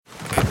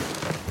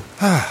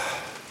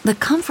The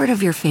comfort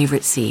of your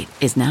favorite seat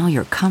is now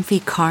your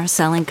comfy car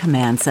selling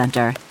command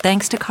center,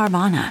 thanks to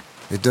Carvana.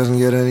 It doesn't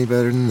get any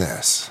better than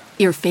this.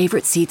 Your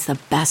favorite seat's the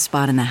best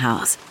spot in the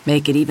house.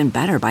 Make it even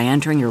better by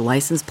entering your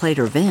license plate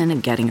or VIN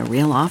and getting a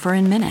real offer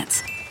in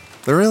minutes.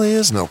 There really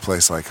is no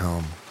place like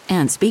home.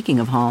 And speaking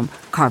of home,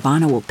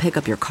 Carvana will pick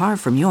up your car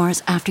from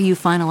yours after you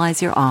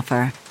finalize your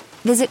offer.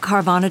 Visit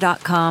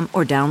Carvana.com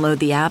or download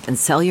the app and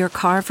sell your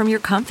car from your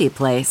comfy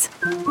place.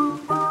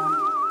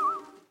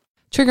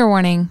 Trigger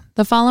warning.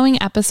 The following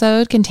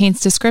episode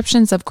contains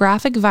descriptions of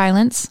graphic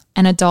violence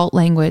and adult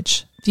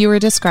language. Viewer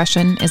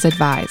discretion is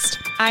advised.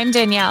 I'm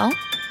Danielle.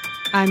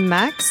 I'm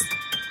Max.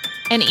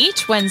 And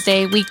each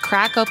Wednesday, we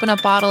crack open a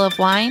bottle of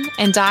wine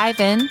and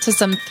dive into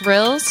some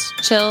thrills,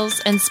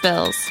 chills, and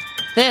spills.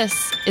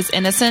 This is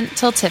Innocent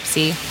Till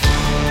Tipsy.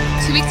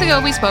 2 weeks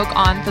ago, we spoke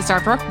on the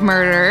Starved Rock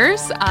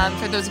murders.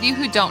 For those of you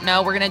who don't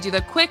know, we're going to do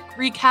the quick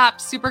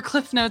recap, super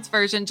Cliff Notes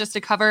version, just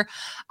to cover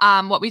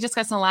what we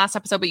discussed in the last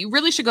episode. But you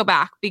really should go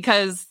back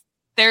because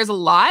there's a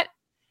lot.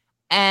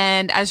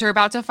 And as you're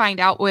about to find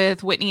out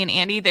with Whitney and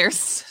Andy, there's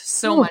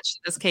so much to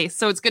this case.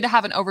 So it's good to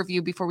have an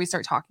overview before we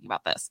start talking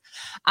about this.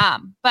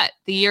 But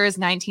the year is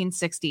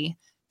 1960.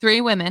 Three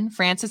women,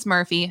 Frances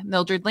Murphy,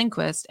 Mildred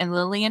Lindquist, and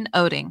Lillian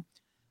Oding,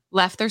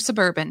 left their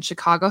suburban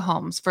Chicago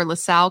homes for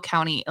LaSalle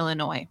County,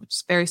 Illinois, which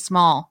is a very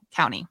small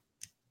county.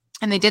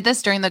 And they did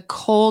this during the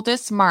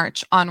coldest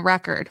March on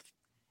record.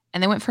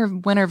 And they went for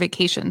winter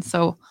vacation.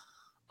 So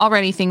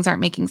already things aren't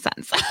making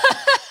sense.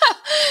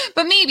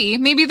 But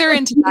maybe they're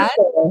into that.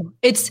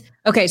 It's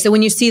okay. So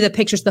when you see the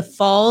pictures, the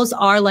falls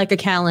are like a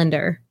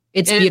calendar.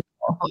 It's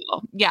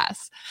beautiful.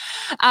 Yes.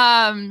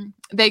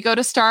 They go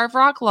to Starved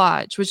Rock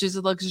Lodge, which is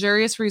a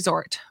luxurious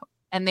resort.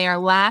 And they are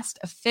last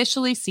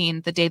officially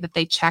seen the day that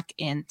they check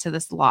into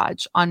this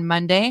lodge on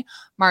Monday,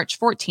 March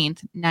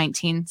 14th,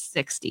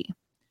 1960.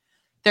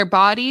 Their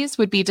bodies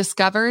would be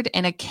discovered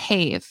in a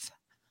cave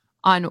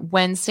on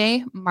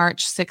Wednesday,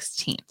 March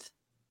 16th.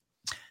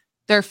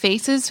 Their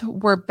faces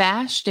were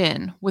bashed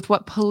in with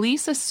what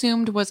police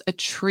assumed was a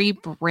tree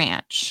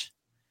branch.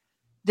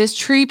 This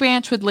tree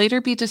branch would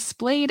later be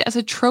displayed as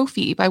a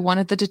trophy by one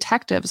of the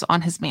detectives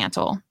on his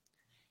mantle.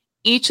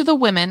 Each of the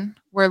women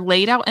were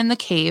laid out in the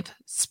cave,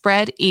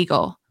 spread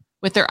eagle,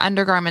 with their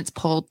undergarments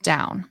pulled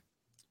down.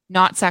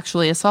 Not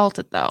sexually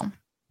assaulted, though.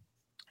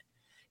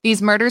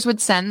 These murders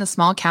would send the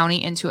small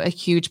county into a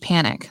huge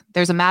panic.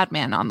 There's a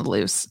madman on the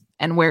loose,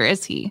 and where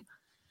is he?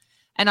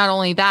 And not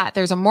only that,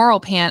 there's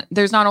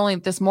not only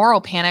this moral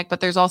panic,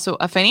 but there's also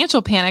a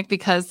financial panic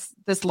because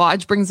this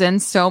lodge brings in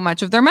so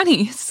much of their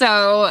money.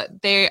 So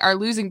they are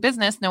losing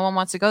business. No one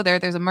wants to go there.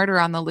 There's a murder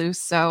on the loose.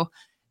 So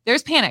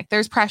there's panic.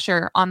 There's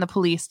pressure on the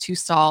police to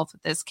solve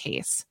this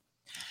case.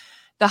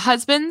 The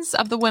husbands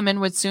of the women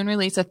would soon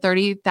release a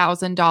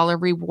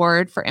 $30,000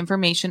 reward for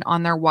information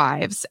on their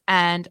wives.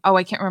 And,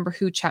 I can't remember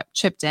who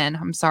chipped in.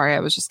 I'm sorry.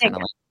 I was just kind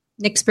of like.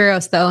 Nick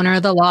Spiros, the owner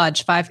of the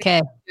lodge,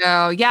 $5,000.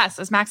 Oh, yes.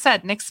 As Max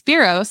said, Nick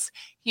Spiros,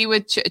 he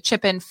would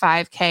chip in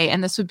 $5,000.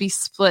 And this would be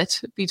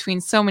split between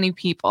so many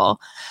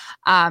people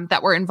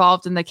that were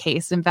involved in the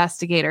case,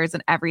 investigators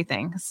and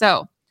everything.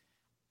 So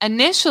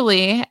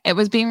initially, it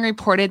was being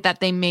reported that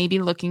they may be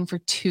looking for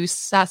two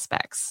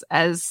suspects.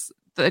 As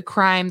the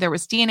crime, there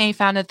was DNA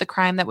found at the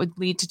crime that would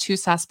lead to two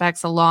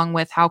suspects, along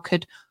with how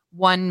could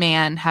one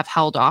man have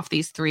held off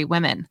these three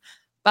women.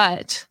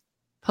 But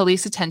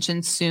police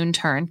attention soon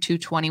turned to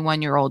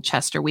 21-year-old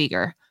Chester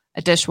Weger,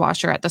 a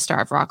dishwasher at the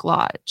Starved Rock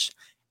Lodge.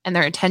 And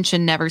their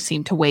attention never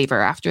seemed to waver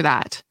after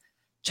that.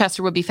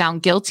 Chester would be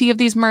found guilty of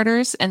these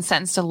murders and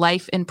sentenced to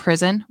life in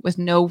prison with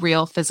no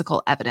real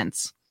physical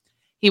evidence.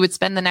 He would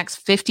spend the next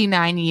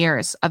 59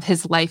 years of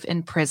his life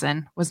in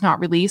prison, was not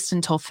released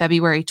until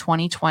February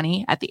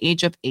 2020 at the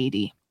age of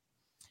 80.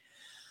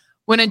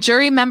 When a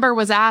jury member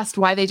was asked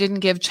why they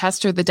didn't give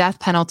Chester the death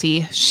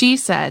penalty, she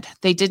said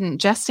they didn't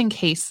just in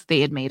case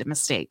they had made a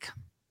mistake.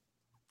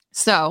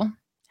 So,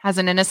 as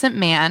an innocent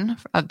man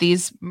of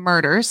these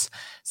murders,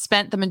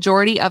 spent the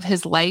majority of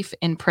his life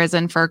in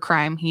prison for a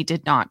crime he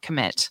did not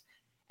commit.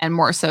 And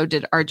more so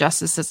did our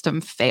justice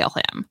system fail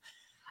him.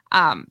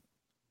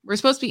 We're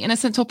supposed to be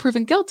innocent till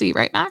proven guilty,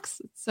 right, Max?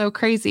 It's so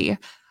crazy.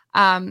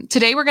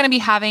 Today, we're going to be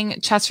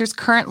having Chester's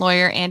current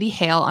lawyer, Andy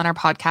Hale, on our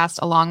podcast,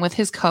 along with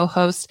his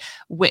co-host,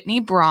 Whitney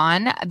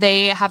Braun.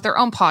 They have their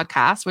own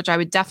podcast, which I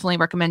would definitely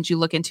recommend you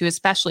look into,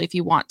 especially if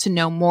you want to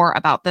know more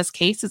about this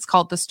case. It's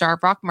called The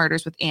Starved Rock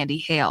Murders with Andy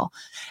Hale.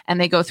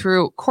 And they go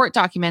through court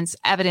documents,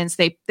 evidence.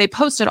 They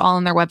post it all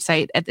on their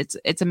website.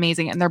 It's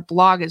amazing. And their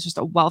blog is just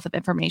a wealth of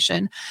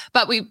information.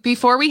 But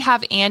before we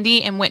have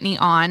Andy and Whitney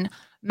on,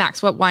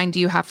 Max, what wine do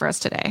you have for us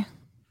today?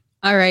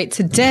 All right.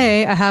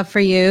 Today, I have for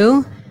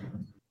you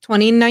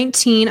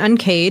 2019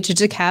 Uncaged.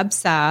 It's a Cab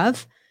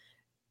Sav.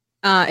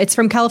 It's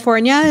from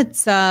California.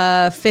 It's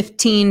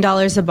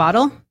 $15 a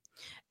bottle.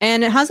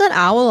 And it has an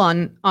owl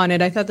on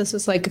it. I thought this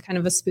was like a kind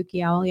of a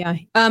spooky owl. Yeah.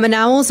 An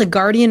owl is a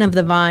guardian of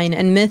the vine,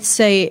 and myths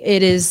say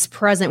it is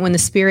present when the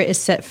spirit is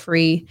set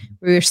free.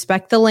 We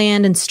respect the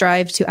land and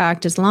strive to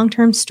act as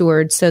long-term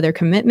stewards, so their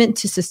commitment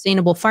to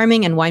sustainable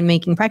farming and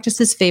winemaking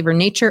practices favor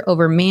nature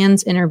over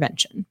man's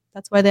intervention.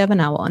 That's why they have an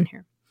owl on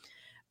here.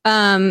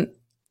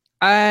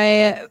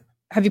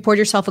 Have you poured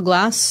yourself a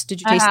glass?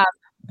 Did you taste it?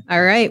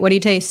 All right. What do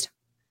you taste?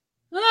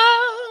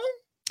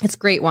 It's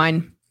great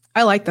wine.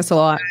 I like this a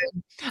lot.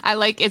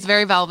 It's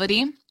very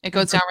velvety. It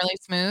goes down really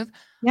smooth.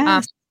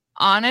 Yeah.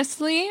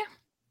 Honestly,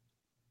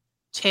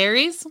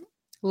 cherries.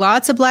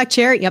 Lots of black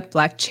cherry. Yep.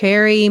 Black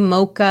cherry,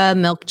 mocha,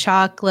 milk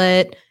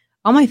chocolate.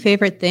 All my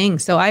favorite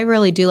things. So I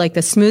really do like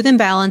the smooth and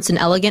balanced and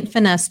elegant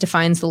finesse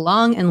defines the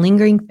long and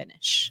lingering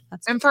finish.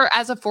 And for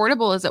as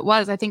affordable as it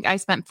was, I think I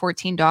spent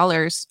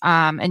 $14.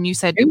 And you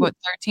said, what,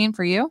 13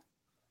 for you?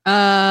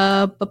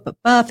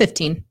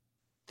 15.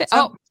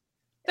 Oh,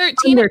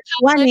 13. Under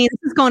 20. This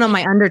is going on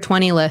my under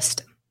 20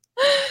 list.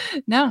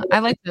 No, I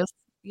like this.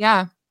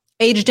 Yeah.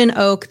 Aged in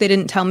oak. They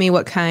didn't tell me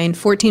what kind.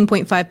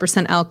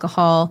 14.5%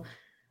 alcohol.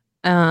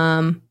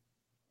 And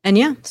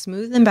yeah,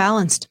 smooth and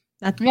balanced.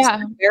 That's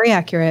very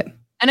accurate.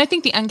 And I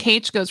think the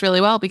uncaged goes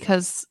really well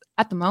because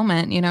at the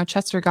moment,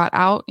 Chester got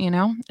out,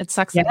 it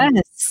sucks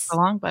so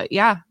long, but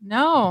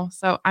no.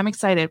 So I'm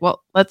excited.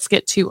 Well, let's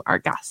get to our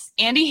guests.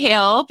 Andy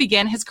Hale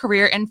began his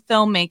career in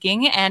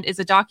filmmaking and is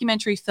a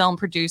documentary film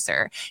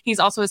producer. He's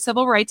also a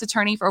civil rights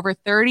attorney for over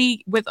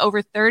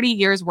 30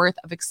 years worth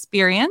of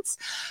experience,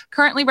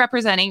 currently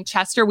representing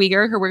Chester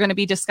Weger, who we're going to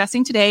be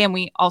discussing today. And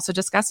we also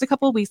discussed a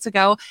couple of weeks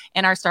ago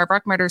in our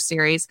Starbuck Murder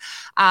series.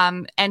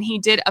 And he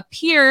did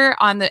appear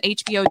on the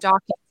HBO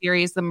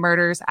docu-series, The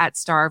Murders at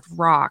Starved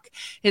Rock.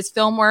 His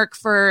film work,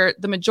 for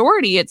the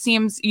majority, it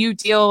seems you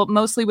deal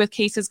mostly with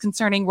cases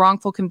concerning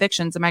wrongful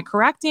convictions. Am I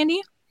correct,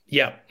 Andy?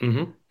 Yeah.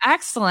 Mm-hmm.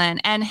 Excellent.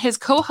 And his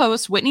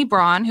co-host, Whitney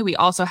Braun, who we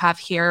also have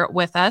here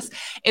with us,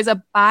 is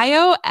a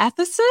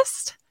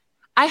bioethicist.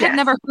 I had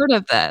never heard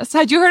of this.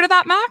 Had you heard of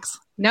that, Max?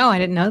 No, I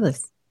didn't know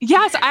this.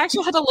 Yes, I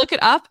actually had to look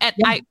it up. And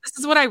this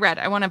is what I read.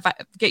 I want to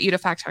get you to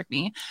fact check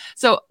me.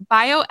 So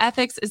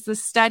bioethics is the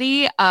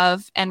study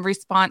of and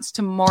response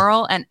to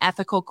moral and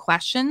ethical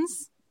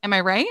questions. Am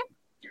I right?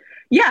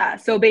 Yeah.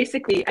 So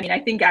basically, I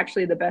think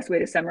actually the best way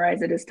to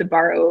summarize it is to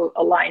borrow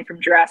a line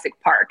from Jurassic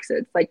Park. So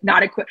it's like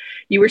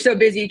you were so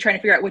busy trying to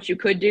figure out what you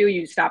could do,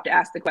 you stopped to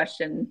ask the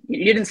question.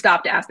 You didn't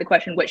stop to ask the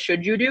question, what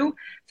should you do?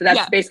 So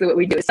that's basically what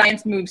we do.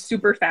 Science moves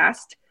super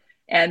fast.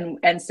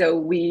 And so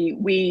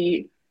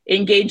we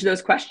engage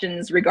those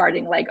questions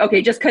regarding like,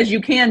 okay, just because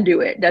you can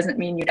do it doesn't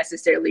mean you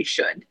necessarily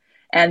should.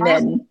 And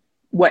then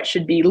what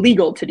should be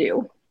legal to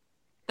do.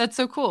 That's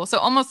so cool. So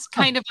almost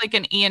kind of like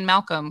an Ian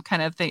Malcolm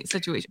kind of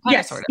situation.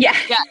 Yes. Sort of. Yeah.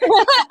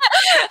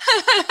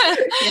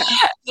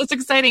 That's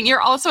exciting. You're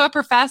also a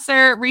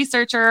professor,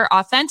 researcher,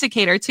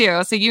 authenticator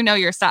too. So you know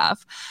your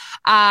stuff.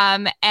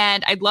 And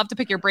I'd love to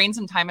pick your brain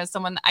sometime as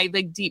someone I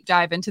like deep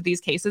dive into these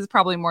cases,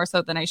 probably more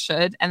so than I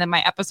should. And then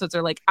my episodes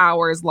are like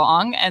hours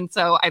long. And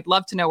so I'd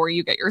love to know where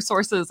you get your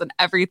sources and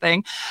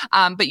everything.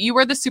 But you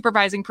were the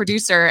supervising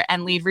producer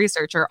and lead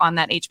researcher on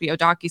that HBO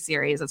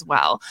docuseries as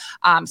well.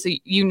 So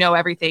you know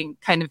everything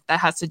kind of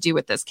that has to do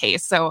with this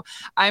case. So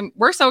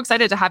we're so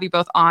excited to have you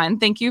both on.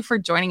 Thank you for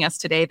joining us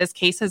today. This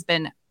case has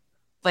been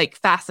like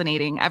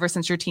fascinating ever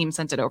since your team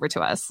sent it over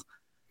to us.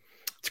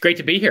 It's great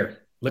to be here.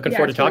 Looking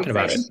forward to talking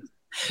about it.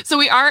 So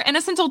we are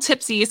innocent till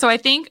tipsy. So I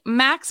think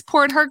Max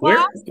poured her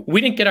glass.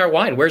 We didn't get our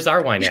wine. Where's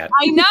our wine at?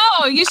 I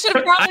know. You should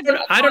have probably.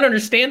 I don't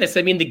understand this.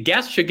 I mean, the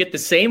guests should get the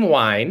same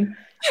wine.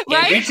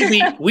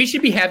 Right? We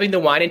should be having the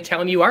wine and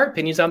telling you our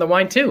opinions on the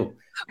wine too.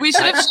 We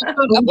should have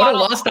what a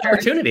lost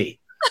opportunity.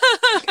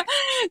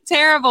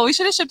 Terrible. We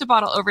should have shipped a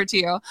bottle over to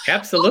you.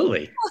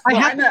 Absolutely.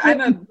 Well,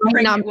 I'm a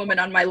pregnant woman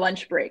on my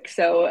lunch break.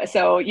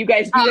 So you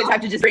guys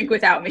have to just drink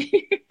without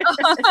me.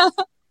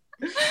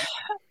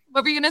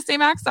 What were you going to say,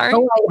 Max? Sorry.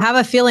 Oh, I have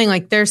a feeling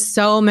like there's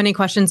so many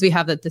questions we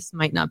have that this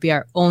might not be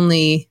our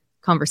only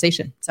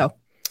conversation. So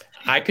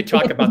I could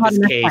talk about this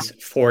case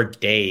for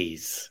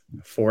days.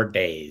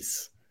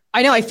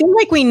 I know. I feel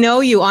like we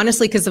know you,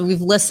 honestly, because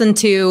we've listened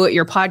to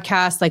your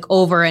podcast like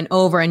over and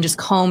over and just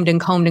combed.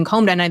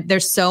 And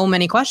there's so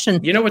many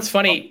questions. You know what's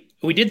funny?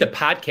 We did the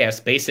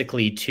podcast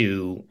basically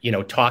to,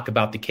 talk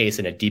about the case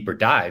in a deeper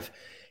dive.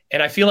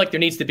 And I feel like there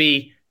needs to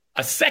be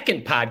a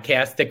second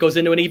podcast that goes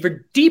into an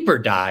even deeper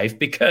dive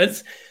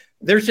because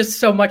there's just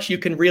so much you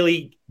can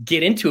really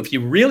get into. If you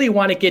really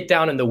want to get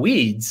down in the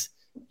weeds,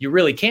 you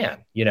really can,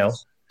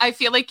 I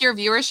feel like your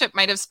viewership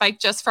might have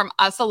spiked just from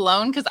us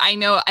alone. Cause I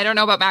don't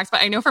know about Max,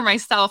 but I know for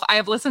myself, I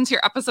have listened to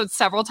your episodes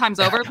several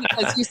times over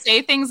because you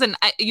say things and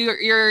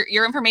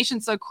your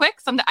information's so quick.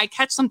 I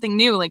catch something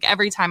new, like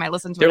every time I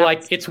listen to it. They're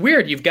like, it's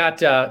weird. You've got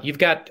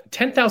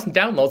 10,000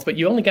 downloads, but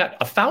you only got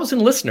 1,000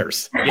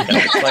 listeners.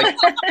 Like,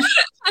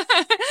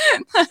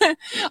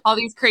 all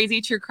these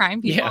crazy true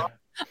crime people.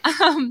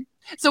 Yeah.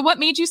 So what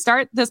made you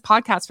start this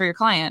podcast for your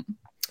client?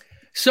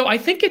 So I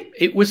think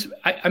it was,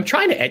 I'm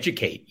trying to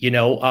educate,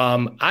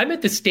 I'm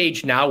at the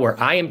stage now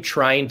where I am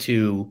trying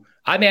to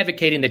I'm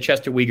advocating that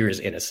Chester Weger is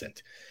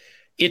innocent.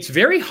 It's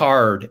very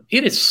hard.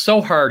 It is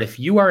so hard if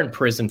you are in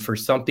prison for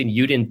something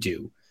you didn't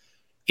do.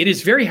 It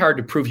is very hard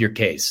to prove your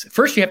case.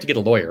 First, you have to get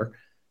a lawyer.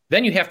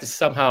 Then you have to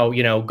somehow,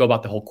 go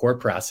about the whole court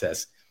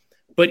process.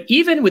 But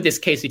even with this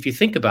case, if you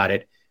think about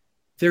it,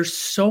 there's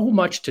so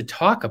much to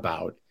talk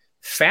about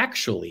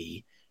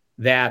factually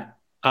that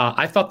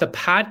I thought the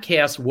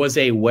podcast was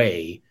a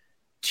way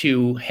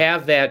to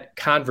have that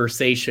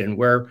conversation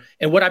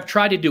and what I've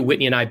tried to do,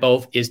 Whitney and I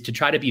both, is to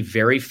try to be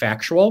very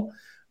factual.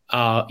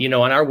 On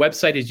our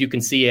website, as you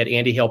can see at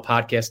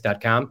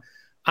andyhalepodcast.com,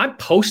 I'm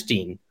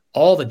posting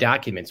all the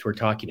documents we're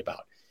talking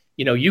about.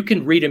 You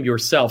can read them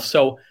yourself.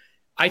 So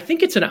I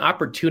think it's an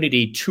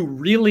opportunity to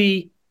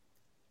really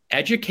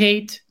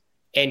educate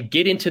and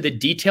get into the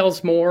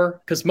details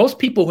more, because most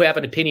people who have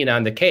an opinion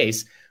on the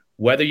case,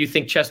 whether you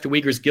think Chester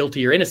Weger is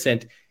guilty or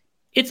innocent,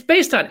 it's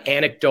based on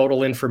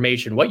anecdotal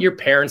information, what your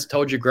parents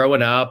told you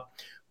growing up,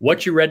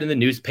 what you read in the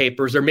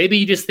newspapers, or maybe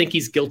you just think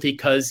he's guilty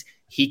because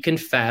he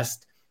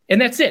confessed,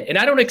 and that's it. And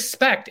I don't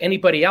expect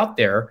anybody out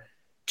there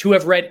to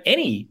have read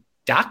any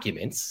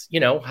documents.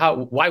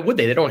 Why would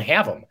they? They don't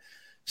have them.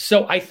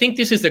 So I think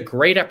this is a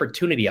great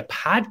opportunity, a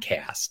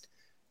podcast,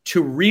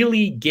 to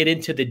really get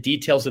into the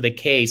details of the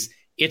case.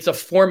 It's a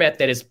format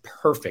that is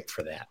perfect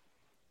for that.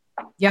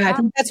 Yeah, I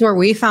think that's where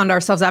we found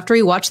ourselves after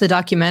we watched the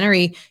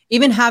documentary,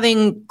 even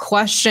having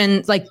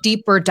questions, like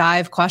deeper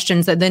dive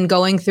questions, that then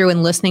going through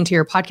and listening to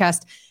your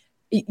podcast,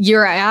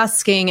 you're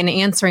asking and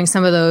answering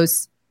some of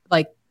those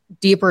like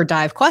deeper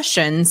dive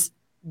questions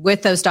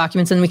with those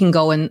documents, and we can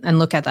go and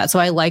look at that. So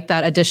I like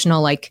that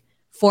additional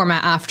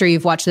format after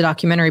you've watched the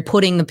documentary,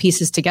 putting the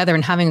pieces together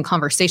and having a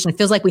conversation. It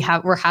feels like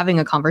we're having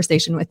a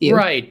conversation with you.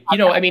 Right. The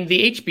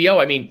HBO,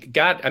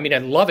 I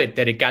love it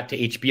that it got to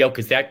HBO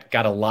because that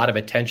got a lot of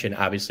attention,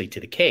 obviously, to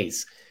the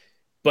case.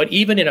 But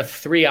even in a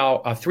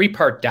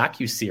 3-part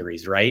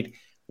docuseries, right,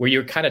 where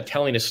you're kind of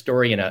telling a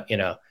story in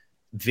a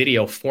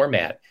video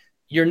format,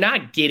 you're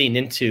not getting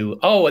into,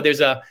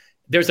 there's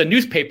a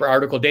newspaper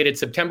article dated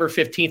September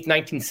 15th,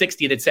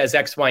 1960 that says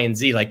X, Y, and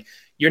Z.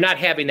 You're not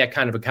having that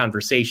kind of a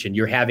conversation.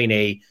 You're having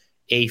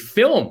a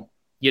film,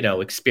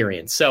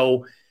 experience.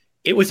 So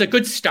it was a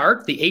good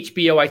start. The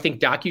HBO, I think,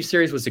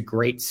 docuseries was a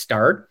great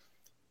start.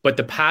 But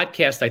the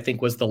podcast, I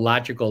think, was the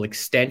logical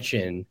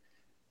extension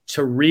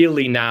to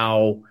really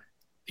now,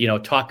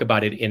 talk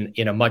about it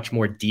in a much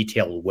more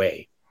detailed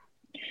way.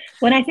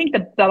 Well, I think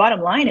the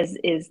bottom line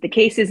is the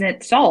case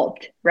isn't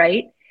solved,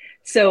 right?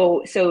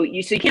 So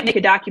you can't make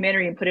a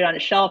documentary and put it on a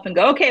shelf and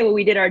go, okay, well,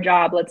 we did our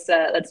job. Let's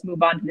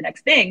move on to the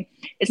next thing.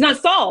 It's not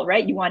solved,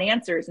 right? You want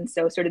answers. And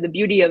so sort of the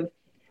beauty of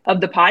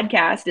the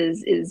podcast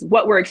is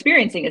what we're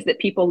experiencing is that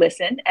people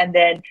listen, and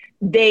then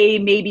they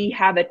maybe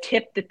have a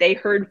tip that they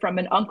heard from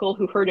an uncle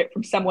who heard it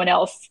from someone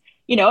else,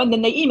 and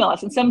then they email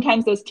us. And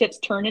sometimes those tips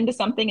turn into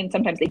something and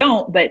sometimes they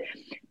don't, but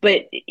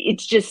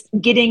it's just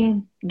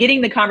getting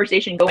the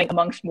conversation going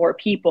amongst more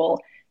people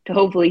to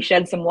hopefully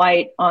shed some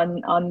light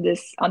on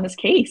this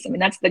case.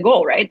 That's the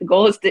goal, right? The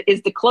goal is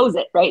to close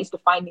it, right? Is to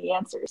find the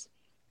answers.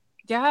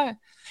 Yeah.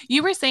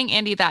 You were saying,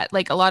 Andy, that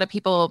a lot of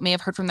people may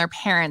have heard from their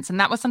parents, and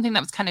that was something that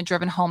was kind of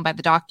driven home by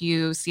the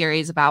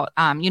docu-series about,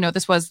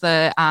 this was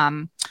the,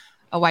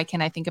 why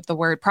can't I think of the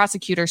word,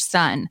 prosecutor's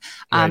son,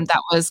 right,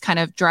 that was kind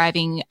of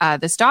driving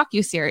this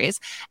docu-series.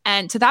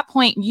 And to that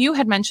point, you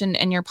had mentioned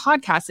in your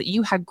podcast that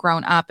you had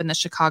grown up in the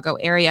Chicago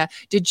area.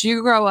 Did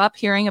you grow up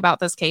hearing about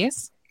this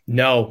case?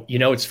 No,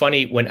 it's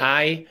funny when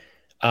I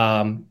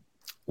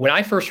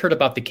first heard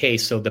about the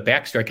case. So the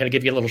backstory, can I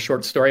give you a little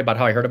short story about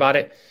how I heard about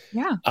it?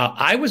 Yeah.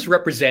 I was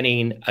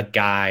representing a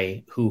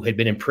guy who had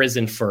been in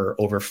prison for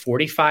over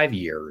 45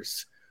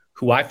 years,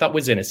 who I thought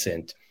was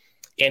innocent.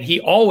 And he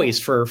always,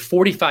 for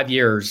 45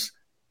 years,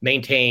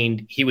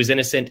 maintained he was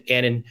innocent.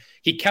 And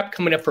he kept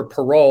coming up for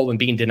parole and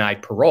being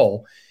denied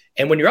parole.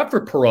 And when you're up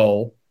for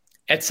parole,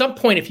 at some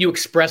point, if you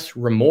express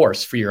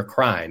remorse for your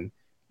crime,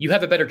 you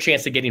have a better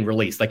chance of getting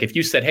released. Like if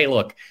you said, hey,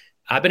 look,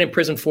 I've been in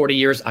prison 40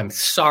 years. I'm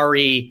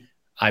sorry.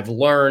 I've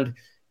learned.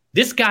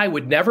 This guy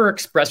would never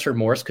express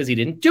remorse because he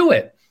didn't do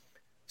it.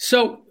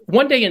 So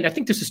one day, and I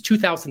think this is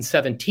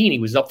 2017, he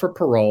was up for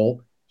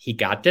parole. He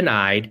got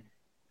denied.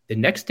 The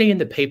next day in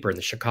the paper, in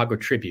the Chicago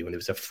Tribune, there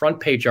was a front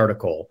page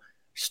article,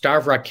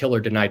 Starved Rock killer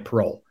denied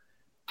parole.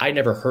 I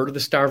never heard of the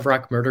Starved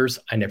Rock murders.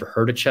 I never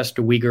heard of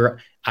Chester Weger.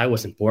 I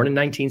wasn't born in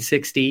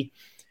 1960.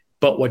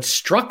 But what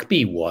struck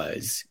me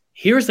was,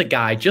 here's a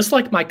guy, just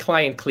like my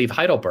client, Cleve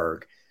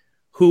Heidelberg,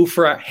 who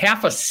for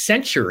half a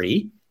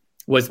century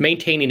was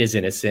maintaining his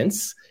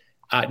innocence,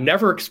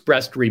 never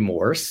expressed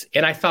remorse.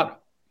 And I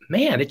thought,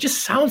 man, it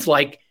just sounds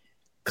like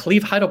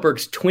Cleve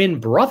Heidelberg's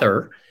twin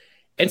brother.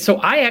 And so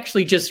I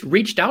actually just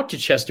reached out to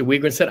Chester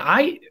Weger and said,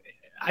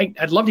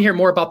 I'd love to hear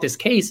more about this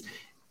case.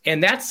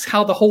 And that's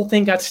how the whole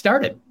thing got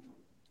started.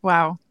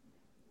 Wow.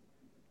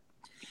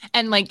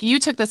 And you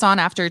took this on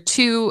after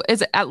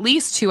at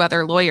least two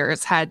other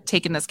lawyers had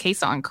taken this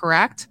case on,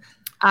 correct?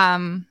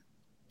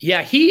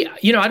 Yeah,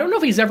 I don't know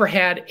if he's ever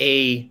had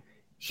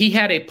he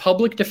had a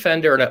public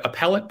defender, an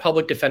appellate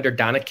public defender,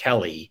 Donna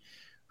Kelly,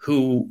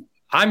 who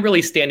I'm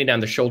really standing on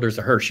the shoulders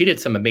of her. She did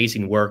some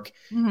amazing work.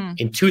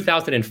 In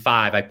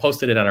 2005, I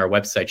posted it on our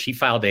website. She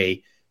filed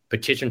a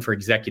petition for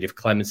executive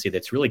clemency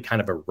that's really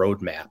kind of a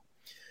roadmap.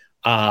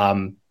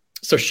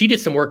 So she did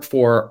some work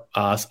for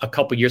us a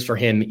couple years for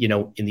him,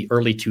 in the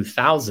early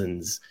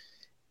 2000s.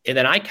 And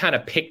then I kind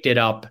of picked it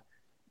up,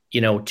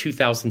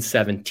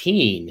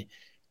 2017.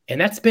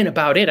 And that's been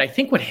about it. I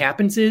think what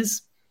happens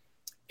is,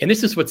 and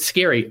this is what's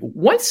scary,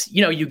 once,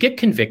 you get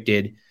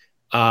convicted,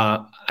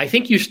 I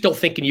think you're still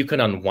thinking you can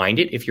unwind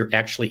it if you're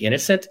actually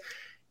innocent.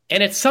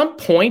 And at some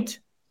point,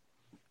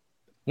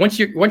 once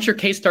your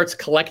case starts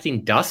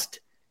collecting dust,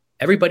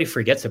 everybody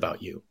forgets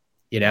about you,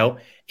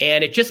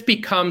 and it just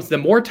becomes, the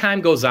more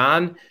time goes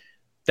on,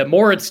 the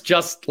more it's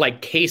just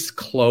like case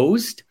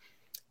closed.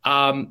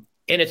 And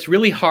it's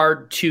really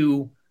hard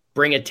to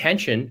bring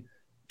attention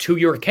to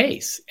your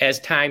case as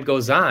time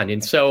goes on.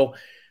 And so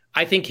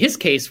I think his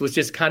case was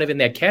just kind of in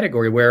that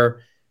category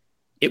where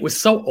it was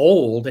so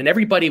old and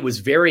everybody was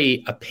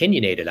very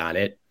opinionated on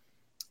it.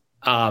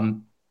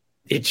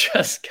 It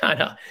just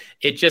kind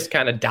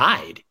of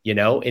died,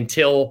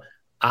 until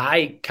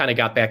I kind of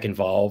got back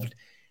involved.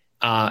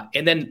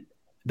 And then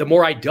the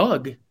more I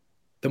dug,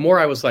 the more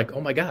I was like,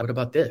 oh my God, what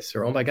about this?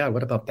 Or, oh my God,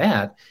 what about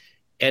that?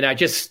 And I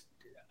just,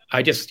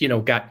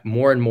 got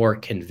more and more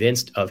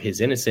convinced of his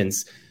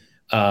innocence.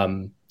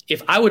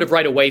 If I would have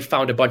right away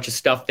found a bunch of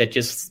stuff that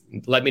just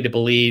led me to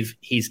believe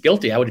he's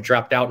guilty, I would have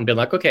dropped out and been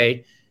like,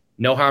 okay,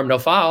 no harm, no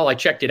foul. I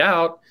checked it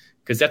out,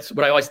 because that's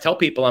what I always tell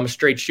people. I'm a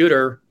straight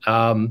shooter.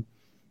 I'm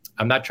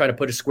not trying to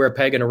put a square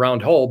peg in a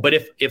round hole. But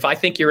if I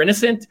think you're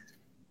innocent,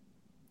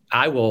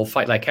 I will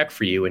fight like heck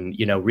for you and,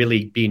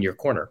 really be in your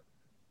corner.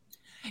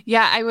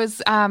 Yeah, I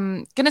was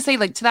going to say,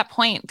 like, to that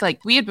point,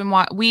 like,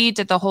 we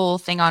did the whole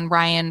thing on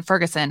Ryan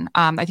Ferguson.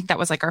 I think that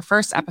was like our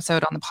first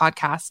episode on the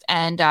podcast.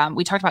 And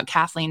we talked about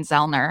Kathleen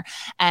Zellner.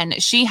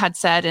 And she had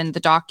said in the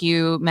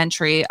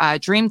documentary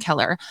Dream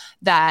Killer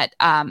that,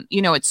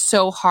 it's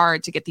so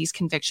hard to get these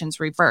convictions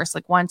reversed.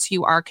 Like, once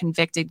you are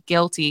convicted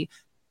guilty,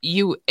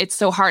 it's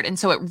so hard. And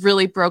so it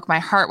really broke my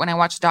heart when I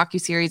watched the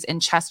docuseries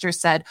and Chester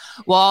said,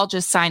 well, I'll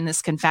just sign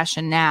this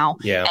confession now.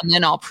 Yeah. And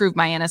then I'll prove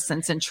my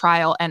innocence in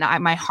trial. And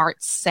my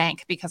heart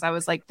sank, because I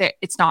was like,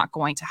 it's not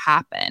going to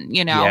happen,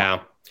 Yeah.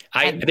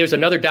 There's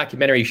another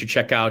documentary you should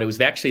check out. It was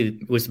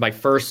my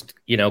first,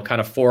 kind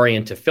of foray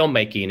into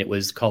filmmaking. It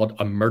was called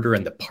A Murder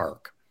in the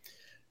Park.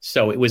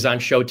 So it was on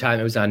Showtime.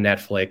 It was on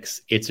Netflix.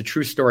 It's a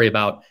true story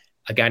about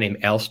a guy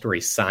named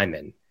Alstory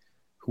Simon,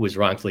 who was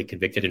wrongfully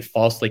convicted and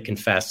falsely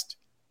confessed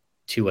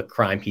to a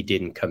crime he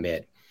didn't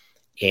commit,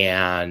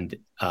 and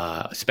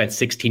spent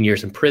 16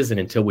 years in prison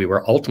until we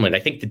were ultimately,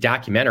 I think the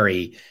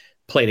documentary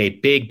played a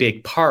big,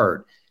 big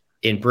part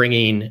in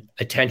bringing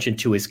attention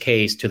to his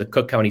case to the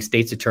Cook County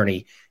State's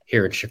Attorney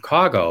here in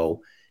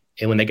Chicago.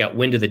 And when they got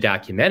wind of the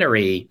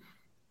documentary,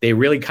 they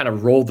really kind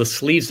of rolled the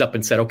sleeves up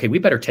and said, okay, we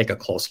better take a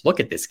close look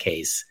at this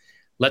case.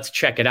 Let's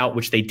check it out,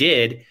 which they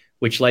did,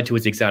 which led to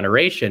his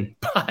exoneration.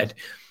 But,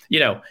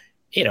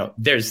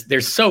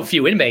 there's so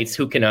few inmates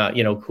who can,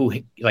 who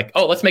like,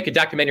 oh, let's make a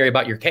documentary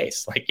about your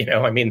case. Like,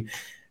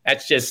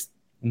 that's just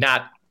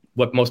not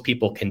what most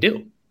people can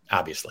do,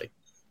 obviously.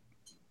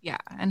 Yeah.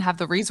 And have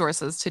the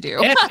resources to do.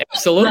 Yeah,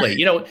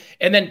 absolutely.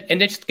 And then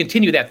just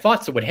continue that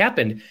thought. So what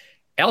happened,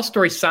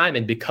 Alstory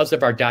Simon, because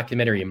of our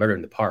documentary, Murder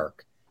in the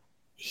Park,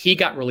 he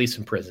got released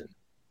from prison.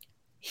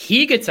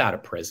 He gets out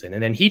of prison.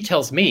 And then he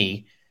tells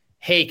me,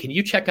 hey, can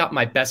you check out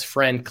my best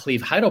friend,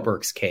 Cleve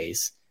Heidelberg's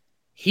case?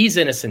 He's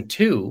innocent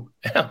too.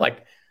 And I'm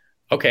like,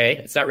 okay,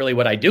 it's not really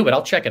what I do, but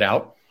I'll check it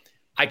out.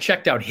 I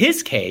checked out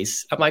his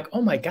case. I'm like,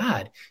 oh my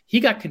God,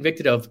 he got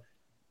convicted of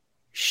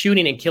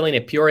shooting and killing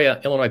a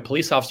Peoria, Illinois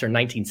police officer in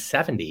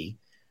 1970.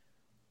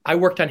 I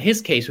worked on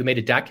his case. We made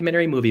a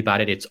documentary movie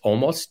about it. It's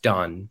almost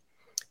done.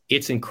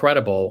 It's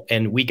incredible.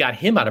 And we got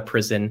him out of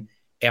prison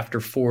after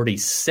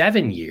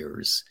 47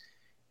 years.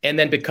 And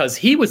then because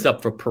he was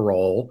up for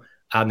parole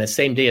on the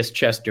same day as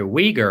Chester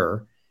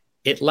Weger,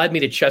 it led me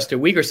to Chester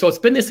Weger. So it's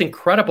been this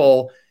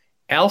incredible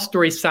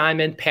Alstory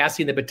Simon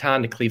passing the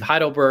baton to Cleve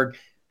Heidelberg,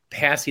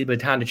 passing the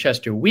baton to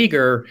Chester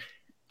Weger.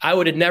 I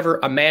would have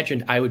never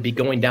imagined I would be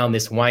going down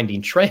this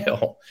winding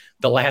trail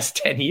the last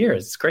 10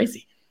 years. It's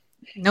crazy.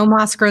 No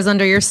moss grows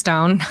under your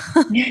stone.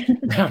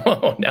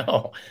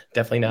 No,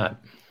 definitely not.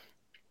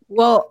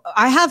 Well,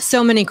 I have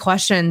so many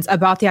questions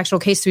about the actual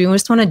case. Do we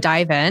just want to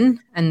dive in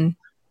and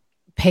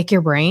pick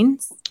your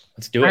brains?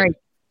 Let's do it. All right.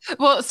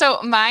 Well, so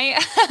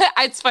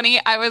it's funny.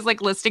 I was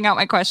like listing out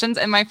my questions,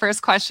 and my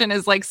first question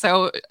is like,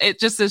 so it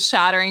just is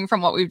shattering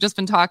from what we've just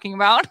been talking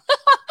about.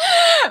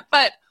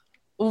 But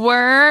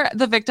were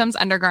the victims'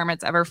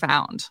 undergarments ever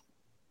found?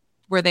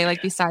 Were they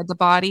like beside the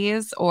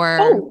bodies, or?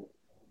 Oh,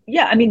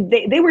 yeah. I mean,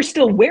 they were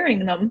still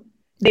wearing them.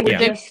 They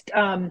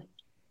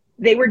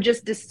were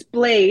just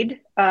displayed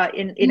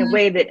in a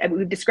way that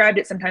we've described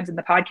it sometimes in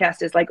the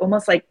podcast as like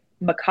almost like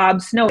macabre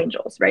snow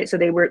angels, right? So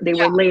they were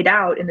laid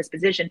out in this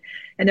position,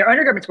 and their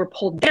undergarments were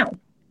pulled down.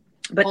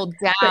 But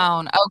okay.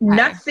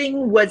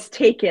 Nothing was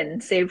taken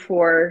save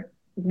for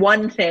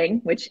one thing,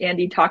 which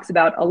Andy talks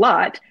about a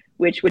lot,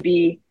 which would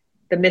be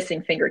the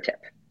missing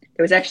fingertip.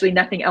 There was actually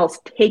nothing else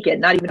taken,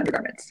 not even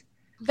undergarments.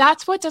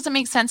 That's what doesn't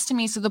make sense to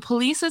me. So the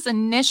police's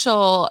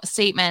initial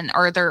statement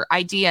or their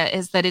idea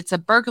is that it's a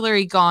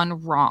burglary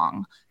gone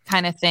wrong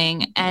kind of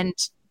thing. And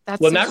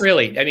that's not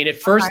really. I mean, at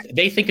first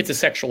they think it's a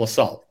sexual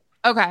assault.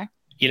 Okay.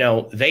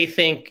 They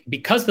think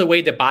because of the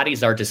way the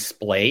bodies are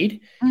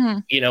displayed,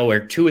 where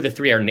 2 of the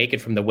 3 are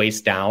naked from the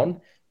waist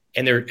down,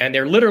 and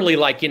they're literally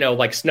like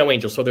snow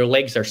angels. So their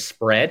legs are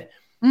spread.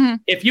 Mm-hmm.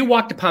 If you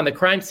walked upon the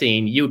crime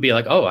scene, you would be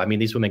like, oh, I mean,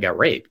 these women got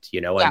raped.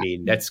 I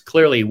mean, that's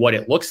clearly what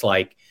it looks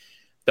like.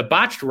 The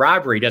botched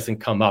robbery doesn't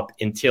come up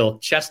until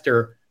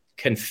Chester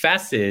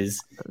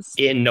confesses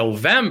in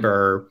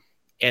November,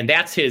 and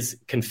that's his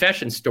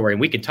confession story.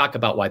 And we can talk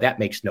about why that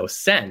makes no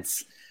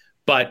sense.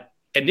 But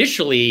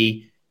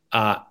initially,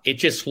 it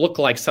just looked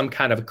like some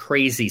kind of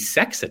crazy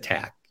sex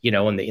attack,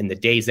 in the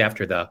days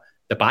after the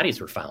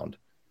bodies were found.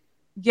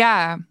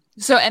 Yeah.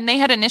 So, and they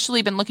had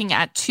initially been looking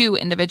at 2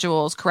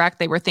 individuals, correct?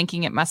 They were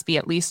thinking it must be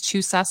at least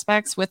 2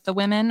 suspects with the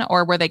women,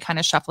 or were they kind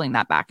of shuffling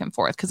that back and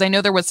forth? Because I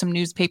know there was some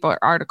newspaper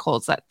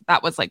articles that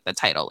was like the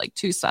title, like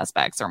 2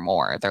 suspects or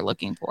more they're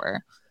looking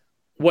for.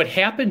 What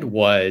happened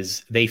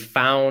was they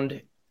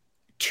found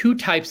 2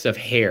 types of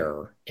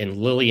hair in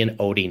Lillian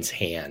Oding's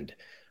hand.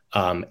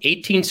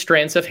 18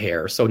 strands of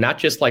hair. So not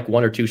just like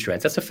 1 or 2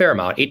 strands. That's a fair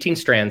amount. 18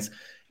 strands,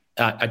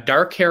 a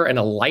dark hair and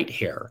a light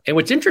hair. And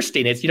what's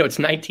interesting is, it's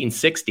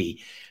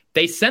 1960.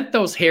 They sent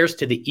those hairs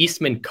to the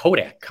Eastman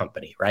Kodak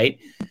company, right?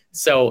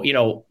 So,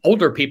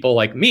 older people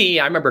like me,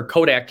 I remember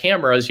Kodak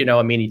cameras,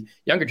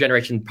 younger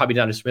generation probably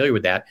not as familiar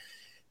with that.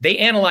 They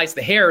analyzed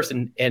the hairs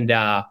and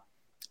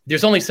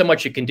there's only so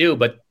much you can do,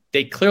 but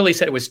they clearly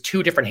said it was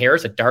 2 different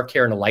hairs, a dark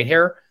hair and a light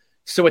hair.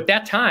 So at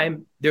that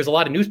time, there's a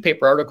lot of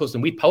newspaper articles,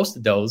 and we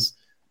posted those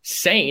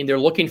saying they're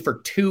looking for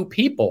 2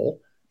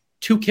 people,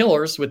 2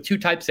 killers with 2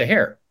 types of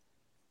hair.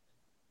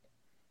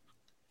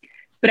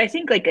 But I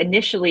think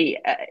initially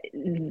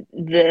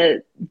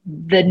the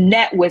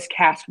net was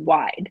cast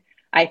wide.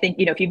 I think,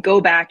 if you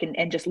go back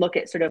and just look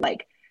at sort of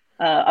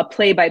a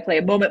play-by-play,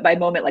 a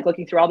moment-by-moment, like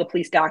looking through all the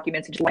police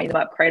documents and just line them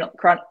up,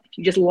 if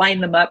you just line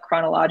them up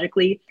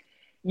chronologically,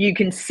 you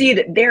can see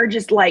that they're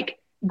just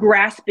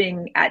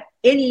grasping at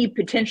any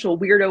potential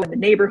weirdo in the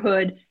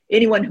neighborhood,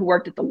 anyone who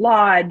worked at the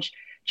lodge,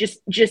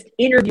 just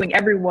interviewing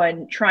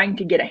everyone, trying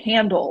to get a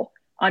handle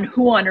on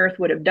who on earth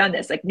would have done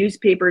this.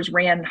 Newspapers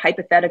ran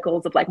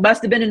hypotheticals of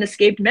must have been an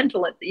escaped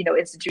mental,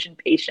 institution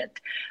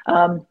patient.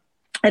 And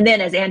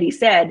then, as Andy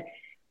said,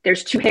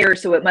 there's 2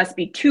 hairs, so it must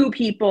be 2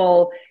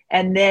 people.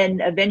 And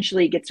then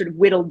eventually it gets sort of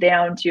whittled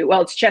down to,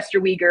 well, it's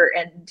Chester Weger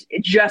and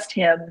it's just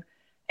him.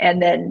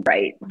 And then,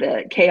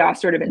 the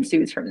chaos sort of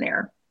ensues from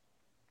there.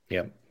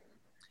 Yeah.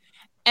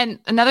 And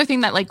another thing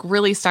that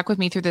really stuck with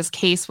me through this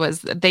case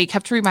was they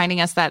kept reminding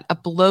us that a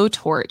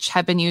blowtorch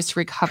had been used to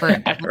recover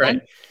evidence.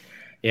 Right.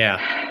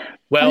 Yeah.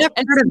 Well, I never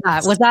heard of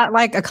that. Was that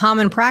a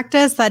common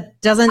practice? That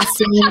doesn't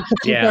seem to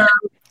yeah.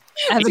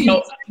 A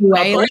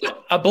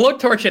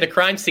blowtorch at a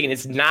crime scene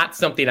is not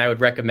something I would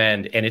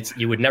recommend, and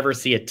you would never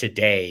see it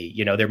today.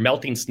 They're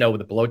melting snow with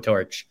a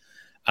blowtorch.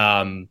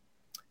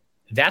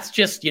 That's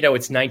just, it's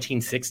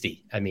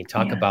 1960. I mean,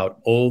 talk about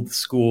old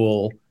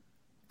school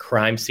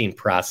crime scene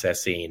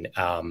processing.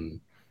 A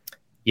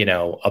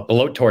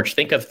blowtorch.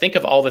 Think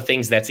of all the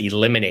things that's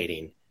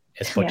eliminating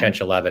as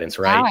potential evidence,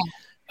 right? Wow.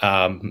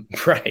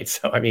 Right.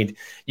 So, I mean,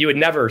 you would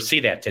never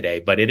see that today,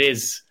 but it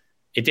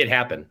did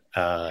happen.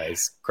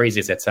 As crazy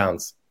as that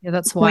sounds. Yeah,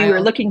 that's why when we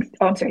were looking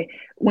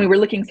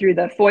through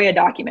the FOIA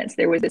documents,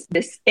 there was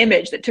this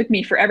image that took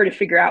me forever to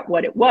figure out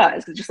what it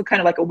was. It just looked kind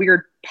of like a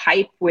weird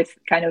pipe with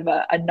kind of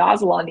a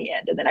nozzle on the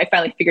end. And then I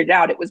finally figured it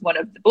out. It was one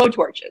of the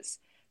blowtorches.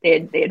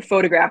 They had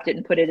photographed it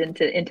and put it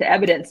into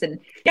evidence.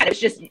 And yeah, it's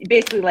just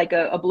basically like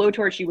a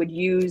blowtorch you would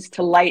use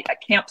to light a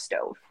camp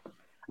stove.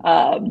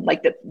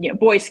 Like the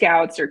Boy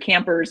Scouts or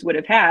campers would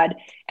have had,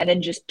 and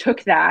then just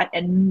took that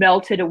and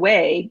melted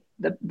away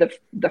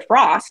the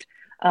frost,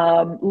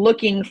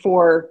 looking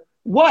for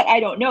what, I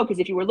don't know, because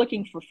if you were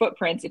looking for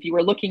footprints, if you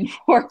were looking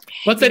for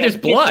let's say there's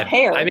blood,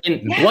 hair, I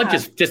mean, blood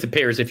just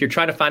disappears if you're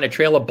trying to find a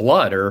trail of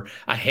blood or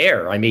a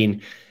hair. I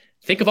mean,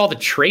 think of all the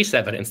trace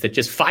evidence that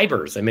just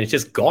fibers. I mean, it's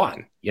just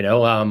gone.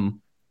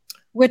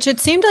 Which it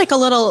seemed like a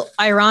little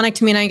ironic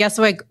to me, and I guess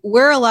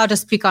we're allowed to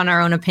speak on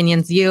our own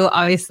opinions. You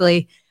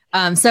obviously.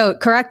 So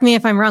correct me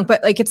if I'm wrong,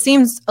 but it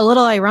seems a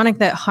little ironic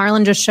that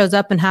Harlan just shows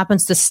up and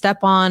happens to step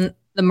on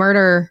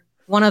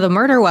one of the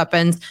murder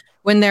weapons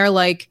when they're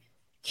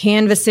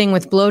canvassing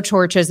with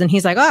blowtorches, and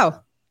he's like,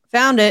 "Oh,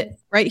 found it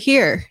right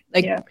here."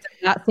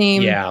 That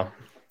seemed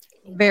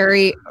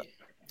very.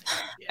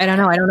 I don't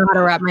know. I don't know how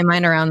to wrap my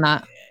mind around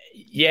that.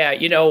 Yeah,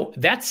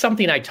 that's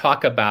something I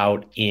talk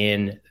about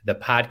in the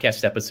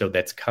podcast episode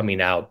that's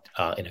coming out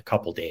in a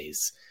couple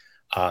days,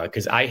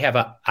 because I have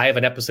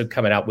an episode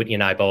coming out, Whitney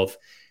and I both,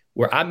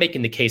 where I'm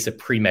making the case of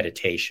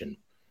premeditation.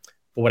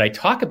 But what I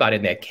talk about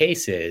in that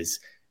case is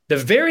the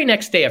very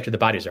next day after the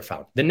bodies are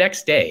found, the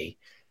next day,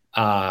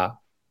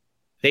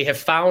 they have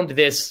found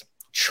this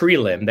tree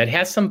limb that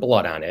has some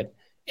blood on it,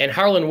 And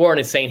Harlan Warren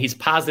is saying he's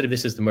positive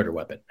this is the murder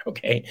weapon.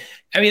 Okay.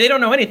 I mean, they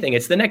don't know anything.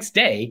 It's the next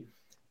day.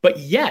 But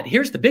yet,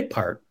 here's the big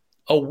part.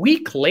 A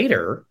week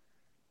later,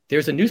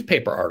 there's a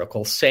newspaper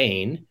article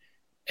saying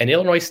an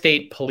Illinois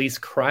State Police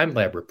Crime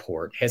Lab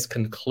report has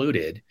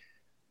concluded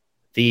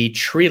the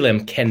tree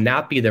limb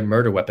cannot be the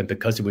murder weapon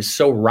because it was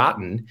so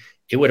rotten,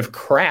 it would have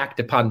cracked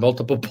upon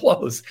multiple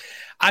blows.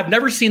 I've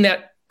never seen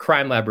that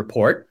crime lab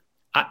report.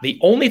 The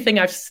only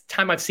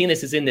time I've seen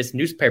this is in this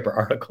newspaper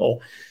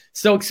article.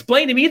 So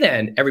explain to me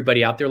then,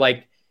 everybody out there,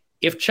 like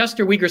if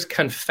Chester Weger's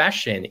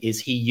confession is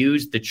he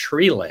used the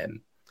tree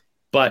limb,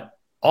 but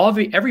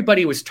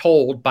everybody was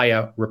told by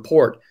a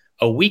report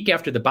a week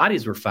after the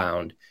bodies were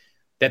found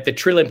that the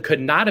tree limb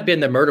could not have been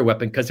the murder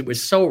weapon because it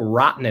was so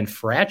rotten and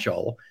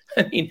fragile.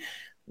 I mean,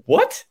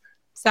 what?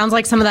 Sounds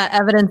like some of that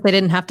evidence they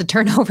didn't have to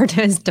turn over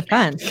to his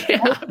defense.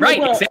 Yeah, right,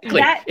 well,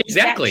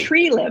 exactly.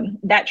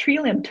 That tree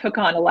limb took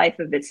on a life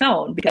of its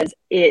own because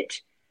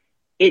it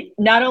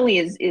not only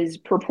is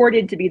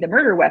purported to be the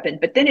murder weapon,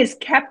 but then is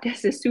kept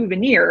as a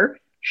souvenir,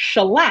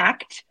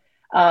 shellacked,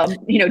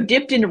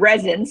 dipped in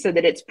resin so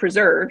that it's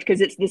preserved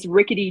because it's this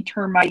rickety,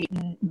 termite,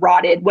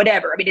 rotted,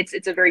 whatever. I mean,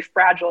 it's a very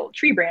fragile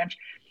tree branch.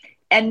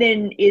 And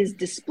then is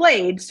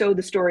displayed, so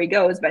the story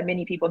goes, by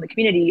many people in the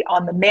community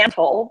on the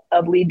mantle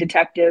of lead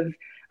detective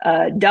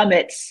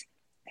Dummett's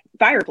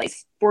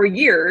fireplace for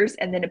years.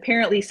 And then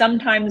apparently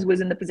sometimes was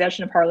in the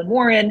possession of Harlan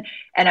Warren.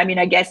 And I mean,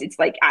 I guess it's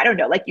like, I don't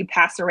know, like you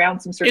pass around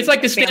some sort of. It's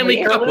like the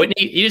Stanley Cup, wouldn't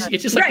you?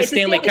 It's just like the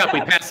Stanley Cup.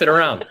 We pass it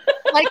around.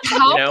 Like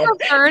how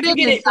perverted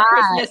is is that? For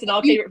that? Christmas and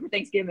I'll keep it for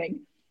Thanksgiving.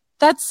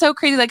 That's so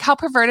crazy. Like, how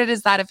perverted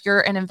is that if you're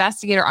an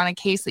investigator on a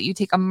case that you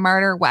take a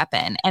murder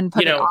weapon and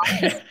put it on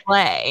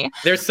display?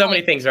 There's so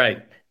many things,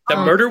 right? The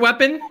murder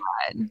weapon?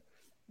 God.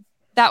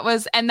 That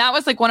was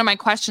like one of my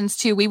questions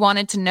too. We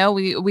wanted to know,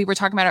 we were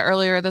talking about it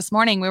earlier this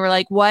morning. We were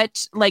like,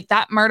 what, like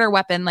that murder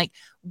weapon, like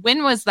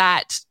when was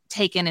that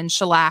taken and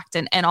shellacked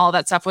and all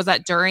that stuff? Was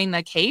that during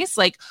the case?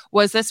 Like,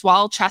 was this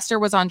while Chester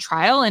was on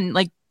trial and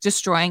like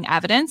destroying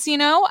evidence?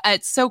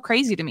 It's so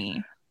crazy to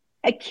me.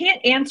 I can't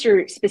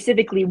answer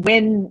specifically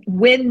when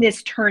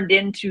this turned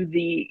into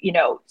the,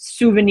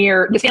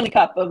 souvenir, the Stanley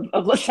Cup of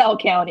LaSalle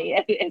County,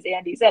 as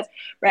Andy says,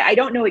 right? I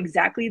don't know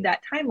exactly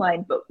that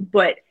timeline,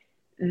 but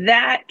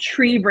that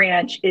tree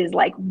branch is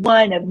like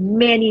one of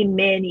many,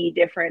 many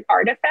different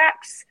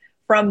artifacts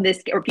from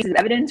this, or pieces of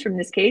evidence from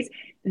this case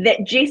that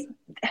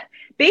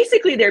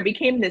basically there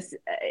became this,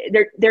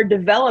 there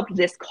developed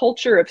this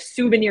culture of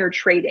souvenir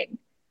trading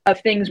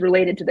of things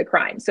related to the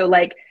crime. So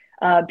like,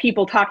 many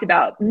people talked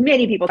about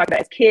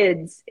as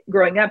kids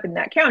growing up in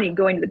that county,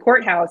 going to the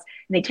courthouse,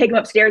 and they take them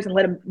upstairs and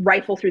let them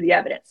rifle through the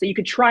evidence. So you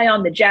could try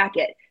on the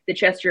jacket that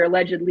Chester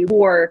allegedly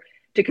wore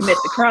to commit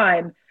the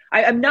crime.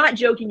 I'm not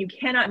joking. You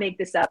cannot make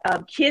this up.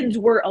 Kids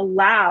were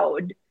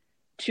allowed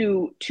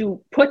to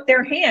put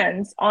their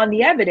hands on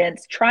the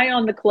evidence, try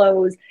on the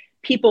clothes.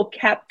 People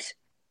kept,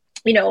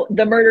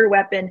 the murder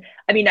weapon.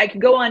 I mean, I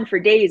could go on for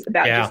days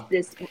about just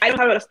this. I don't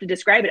know how else to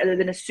describe it other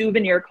than a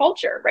souvenir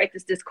culture, right?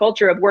 This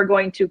culture of we're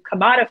going to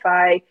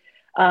commodify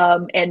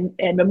and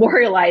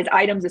memorialize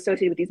items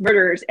associated with these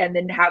murders, and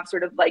then have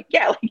sort of like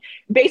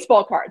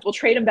baseball cards. We'll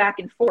trade them back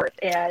and forth.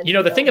 And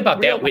the thing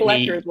about that,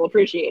 Whitney, collectors will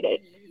appreciate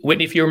it.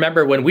 Whitney, if you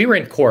remember when we were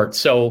in court,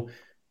 so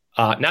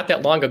not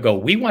that long ago,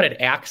 we wanted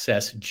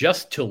access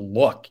just to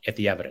look at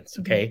the evidence.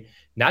 Okay,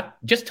 not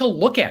just to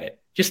look at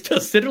it, just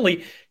to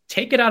literally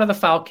take it out of the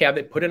file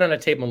cabinet, put it on a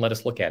table, and let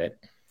us look at it.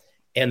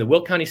 And the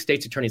Will County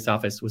State's Attorney's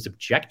Office was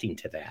objecting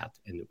to that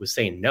and was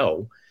saying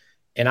no.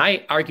 And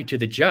I argued to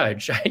the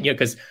judge,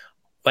 because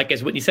like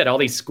as Whitney said, all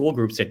these school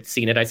groups had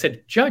seen it. I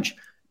said, Judge,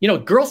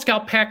 Girl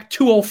Scout Pack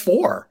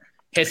 204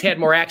 has had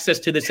more access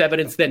to this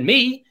evidence than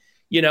me,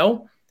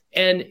 And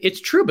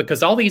it's true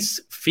because all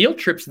these field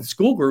trips and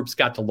school groups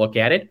got to look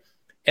at it.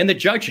 And the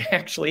judge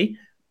actually,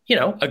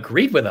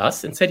 agreed with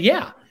us and said,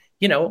 yeah.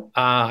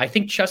 I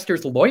think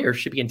Chester's lawyer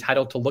should be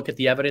entitled to look at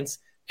the evidence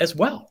as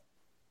well.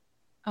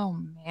 Oh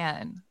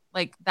man.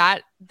 Like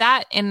that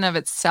in and of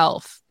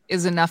itself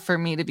is enough for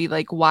me to be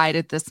like, why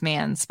did this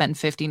man spend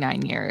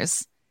 59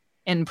 years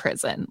in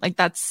prison? Like,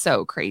 that's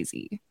so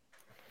crazy.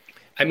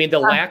 I mean, the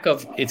lack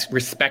of it's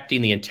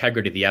respecting the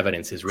integrity of the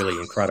evidence is really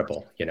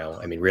incredible.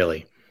 I mean,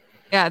 really.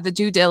 Yeah. The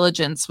due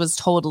diligence was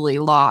totally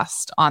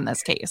lost on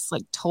this case.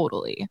 Like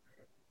totally.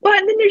 Well,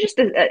 and then there's just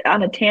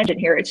on a tangent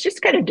here. It's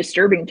just kind of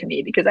disturbing to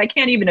me because I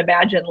can't even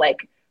imagine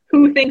like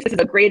who thinks this is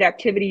a great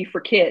activity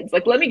for kids.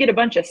 Like, let me get a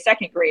bunch of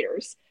second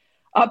graders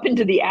up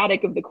into the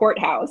attic of the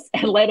courthouse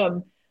and let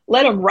them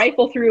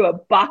rifle through a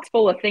box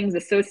full of things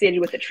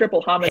associated with the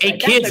triple homicide. Hey,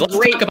 kids, let's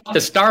talk about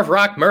the Starved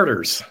Rock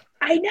murders.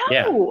 I know.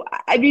 Yeah.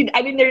 I mean,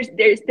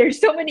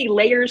 there's so many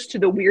layers to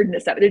the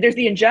weirdness of it. There's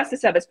the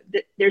injustice of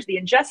it. There's the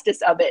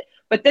injustice of it,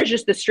 but there's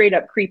just the straight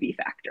up creepy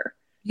factor.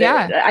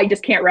 Yeah, I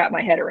just can't wrap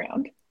my head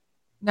around.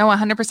 No,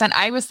 100%.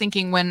 I was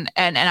thinking when,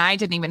 and I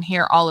didn't even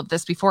hear all of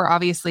this before,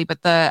 obviously,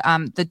 but the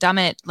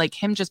Dummett, like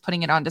him just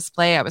putting it on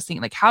display, I was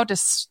thinking like how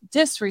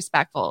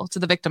disrespectful to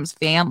the victims'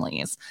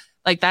 families.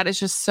 Like that is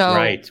just so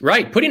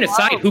right. Putting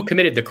aside who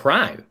committed the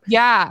crime.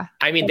 Yeah.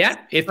 I mean,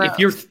 that if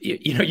you're,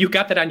 you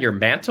got that on your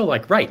mantle,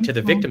 like, right, to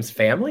the victims'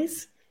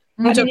 families.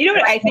 I mean, you know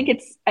what? I think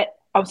it's,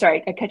 I'm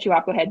sorry, I cut you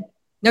off. Go ahead.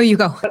 No, you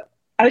go.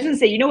 I was going to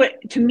say, you know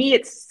what? To me,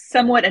 it's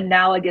somewhat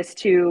analogous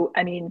to,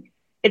 I mean,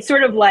 it's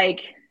sort of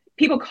like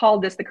people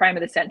called this the crime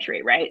of the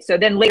century, right? So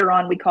then later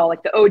on, we call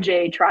like the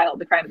OJ trial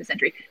the crime of the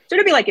century. So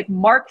it'd be like if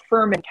Mark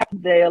Furman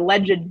kept the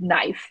alleged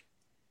knife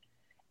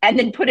and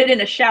then put it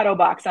in a shadow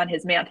box on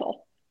his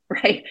mantle,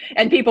 right?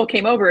 And people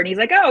came over and he's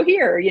like, oh,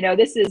 here, you know,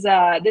 this is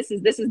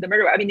the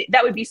murder. I mean,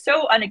 that would be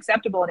so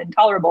unacceptable and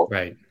intolerable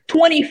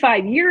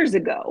 25 years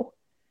ago,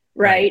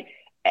 right?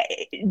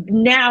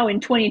 Now in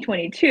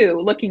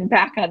 2022, looking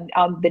back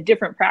on the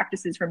different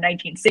practices from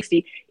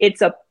 1960,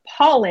 it's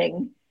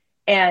appalling.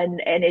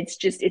 And it's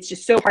just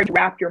so hard to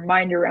wrap your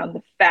mind around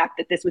the fact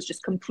that this was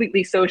just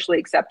completely socially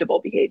acceptable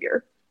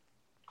behavior.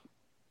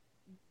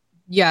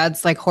 Yeah,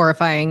 it's like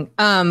horrifying.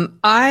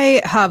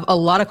 I have a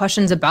lot of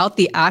questions about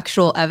the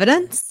actual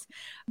evidence.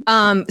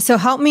 So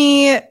help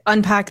me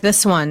unpack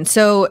this one.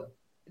 So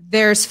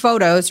there's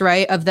photos,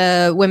 right, of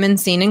the women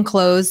seen in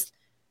clothes.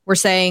 We're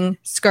saying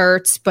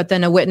skirts, but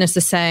then a witness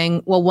is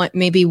saying, well,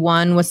 maybe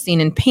one was seen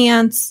in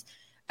pants.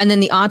 And then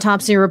the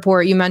autopsy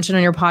report, you mentioned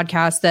on your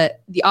podcast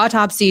that the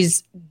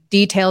autopsy's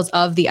details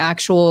of the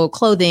actual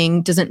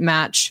clothing doesn't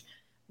match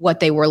what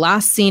they were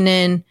last seen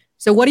in.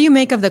 So what do you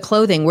make of the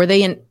clothing? Were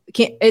they in,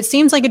 it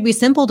seems like it'd be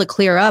simple to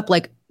clear up,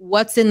 like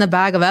what's in the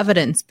bag of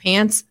evidence,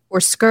 pants or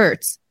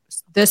skirts,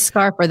 this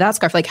scarf or that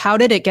scarf? Like, how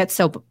did it get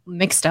so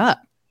mixed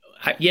up?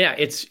 Yeah,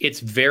 it's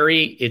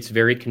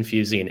very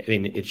confusing. I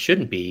mean, it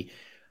shouldn't be.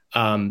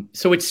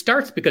 So it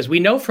starts because we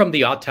know from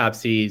the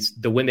autopsies,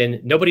 the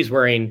women, nobody's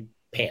wearing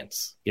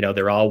pants. You know,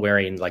 they're all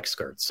wearing like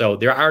skirts. So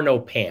there are no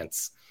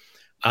pants.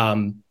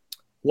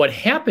 What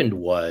happened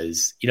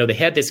was, you know, they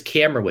had this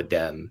camera with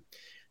them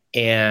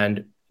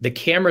and the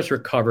cameras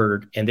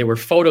recovered and there were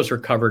photos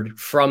recovered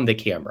from the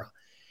camera.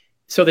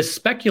 So the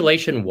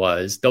speculation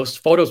was those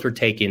photos were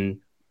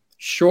taken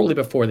shortly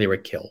before they were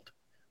killed.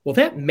 Well,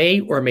 that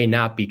may or may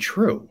not be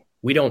true.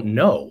 We don't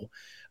know.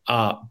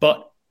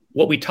 But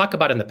what we talk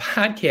about in the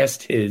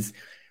podcast is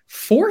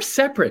 4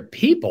 separate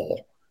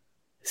people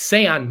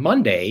say on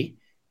Monday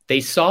they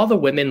saw the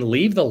women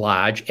leave the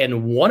lodge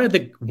and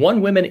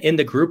one woman in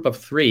the group of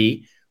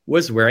 3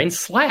 was wearing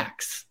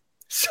slacks.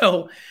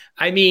 So,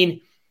 I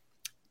mean,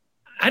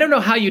 I don't know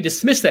how you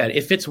dismiss that.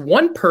 If it's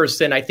one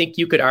person, I think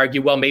you could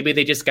argue, well, maybe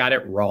they just got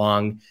it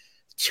wrong.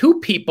 2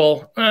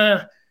 people,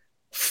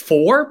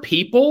 4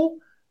 people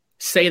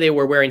say they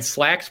were wearing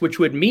slacks, which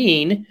would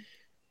mean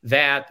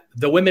that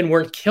the women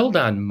weren't killed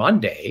on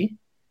Monday.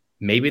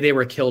 Maybe they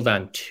were killed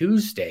on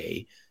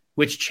Tuesday,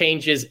 which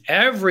changes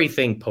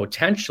everything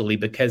potentially,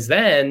 because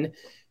then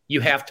you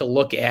have to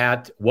look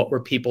at what were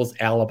people's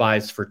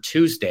alibis for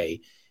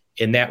Tuesday.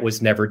 And that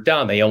was never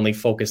done. They only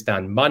focused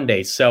on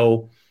Monday.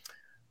 So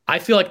I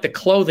feel like the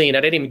clothing,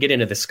 I didn't even get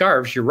into the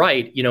scarves. You're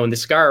right. You know, in the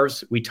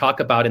scarves we talk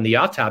about in the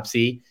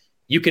autopsy,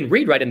 you can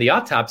read right in the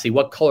autopsy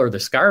what color the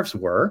scarves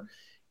were.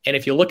 And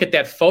if you look at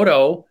that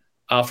photo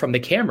from the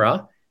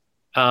camera,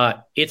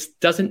 it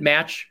doesn't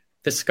match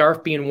the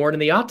scarf being worn in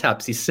the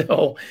autopsy.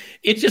 So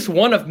it's just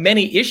one of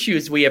many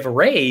issues we have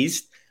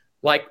raised.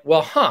 Like,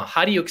 well,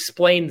 how do you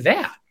explain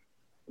that?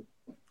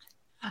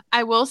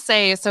 I will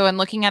say, so in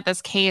looking at this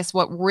case,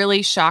 what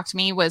really shocked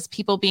me was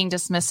people being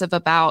dismissive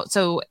about,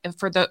 so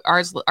for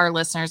our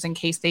listeners, in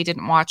case they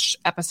didn't watch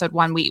episode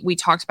 1, we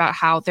talked about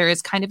how there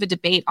is kind of a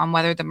debate on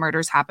whether the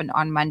murders happened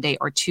on Monday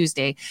or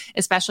Tuesday,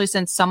 especially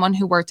since someone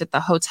who worked at the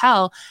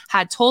hotel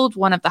had told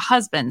one of the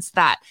husbands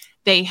that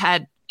they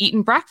had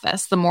eaten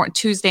breakfast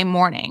Tuesday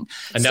morning.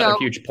 Another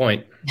huge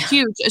point.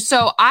 Huge.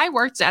 So I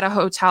worked at a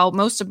hotel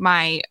most of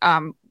my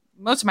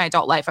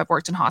adult life. I've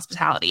worked in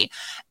hospitality.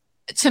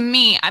 To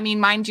me, I mean,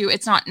 mind you, I'm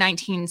not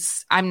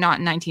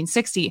in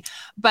 1960,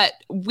 but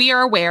we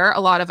are aware a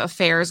lot of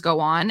affairs go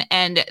on,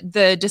 and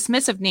the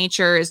dismissive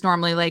nature is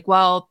normally like,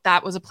 well,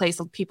 that was a place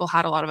where people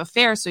had a lot of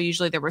affairs, so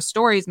usually there were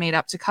stories made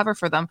up to cover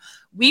for them.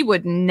 We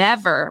would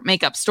never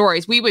make up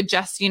stories. We would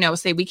just,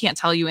 say we can't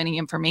tell you any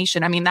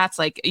information. I mean, that's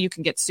like, you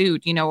can get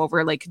sued,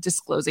 over like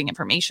disclosing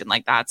information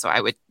like that. So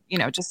I would,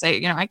 just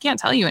say, I can't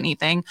tell you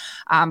anything,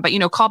 but,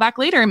 call back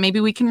later and maybe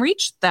we can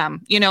reach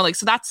them,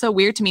 so that's so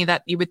weird to me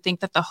that you would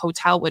think that the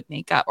hotel would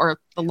make up or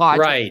the lodge.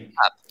 Right. Would make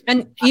up.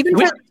 And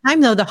even at the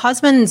time, though, the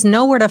husbands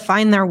know where to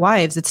find their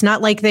wives. It's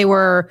not like they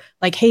were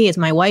like, hey, is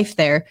my wife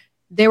there?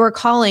 They were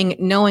calling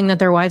knowing that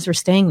their wives were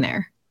staying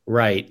there.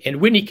 Right.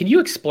 And Whitney, can you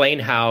explain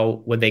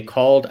how when they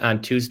called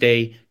on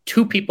Tuesday,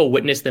 2 people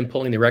witnessed them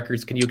pulling the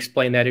records? Can you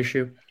explain that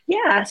issue?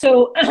 Yeah.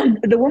 So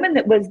the woman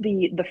that was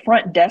the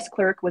front desk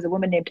clerk was a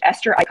woman named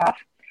Esther Eichhoff.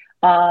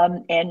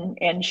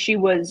 And she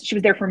was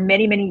there for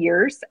many, many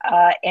years.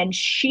 And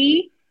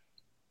she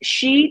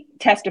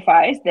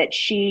testifies that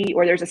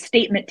there's a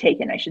statement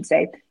taken, I should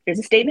say. There's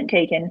a statement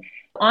taken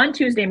on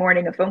Tuesday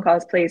morning. A phone call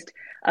is placed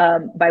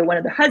by one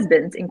of the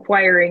husbands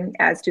inquiring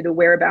as to the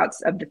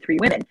whereabouts of the 3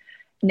 women.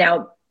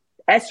 Now,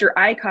 Esther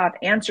Eichhoff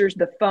answers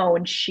the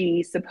phone.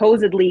 She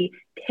supposedly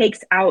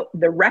takes out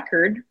the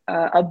record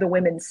of the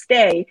women's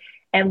stay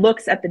and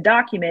looks at the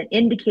document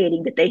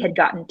indicating that they had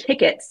gotten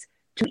tickets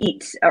to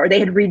eat, or they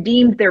had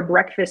redeemed their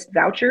breakfast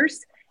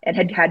vouchers and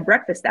had had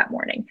breakfast that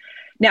morning.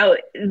 Now,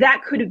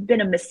 that could have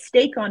been a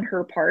mistake on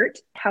her part.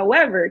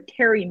 However,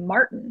 Terry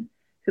Martin,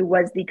 who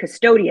was the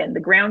custodian, the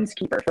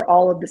groundskeeper for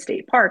all of the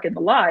state park and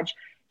the lodge,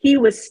 he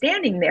was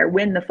standing there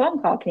when the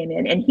phone call came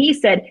in, and he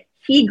said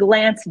he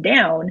glanced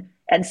down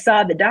and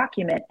saw the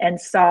document and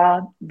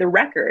saw the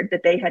record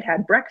that they had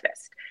had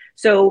breakfast.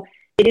 So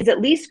it is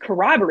at least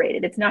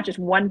corroborated. It's not just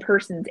one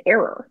person's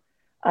error.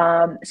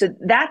 So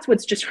that's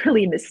what's just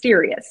really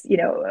mysterious.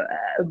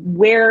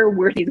 Where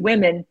were these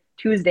women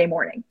Tuesday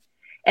morning?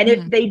 And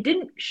if they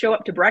didn't show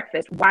up to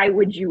breakfast, why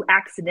would you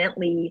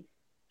accidentally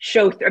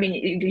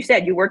you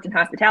said you worked in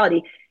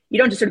hospitality. You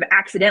don't just sort of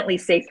accidentally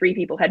say 3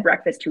 people had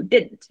breakfast who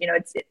didn't.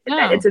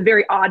 It's a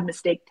very odd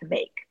mistake to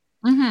make.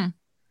 Mm-hmm.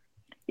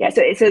 Yeah.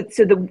 So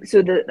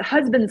the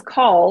husband's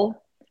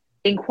call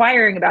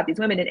inquiring about these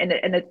women,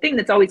 and the thing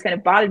that's always kind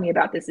of bothered me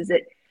about this is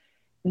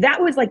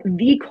that was like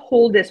the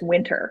coldest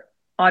winter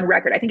on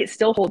record. I think it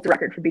still holds the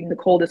record for being the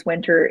coldest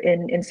winter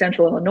in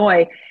central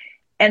Illinois.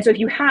 And so if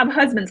you have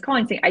husbands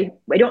calling saying,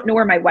 I don't know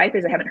where my wife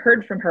is, I haven't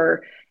heard from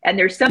her, and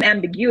there's some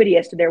ambiguity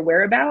as to their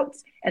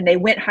whereabouts, and they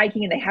went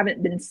hiking and they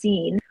haven't been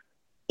seen,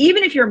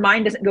 even if your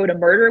mind doesn't go to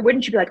murder,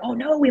 wouldn't you be like, oh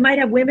no, we might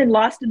have women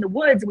lost in the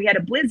woods, we had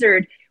a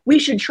blizzard, we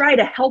should try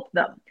to help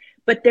them.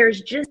 But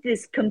there's just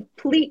this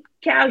complete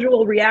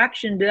casual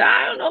reaction to,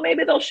 I don't know,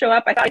 maybe they'll show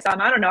up. I thought I saw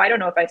them. I don't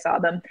know if I saw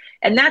them.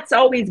 And that's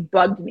always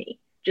bugged me,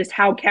 just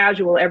how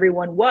casual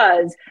everyone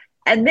was.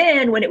 And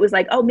then when it was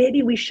like, oh,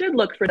 maybe we should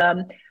look for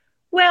them.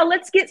 Well,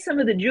 let's get some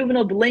of the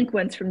juvenile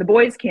delinquents from the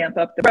boys' camp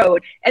up the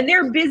road. And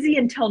they're busy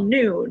until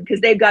noon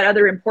because they've got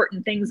other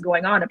important things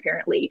going on,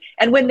 apparently.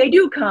 And when they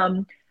do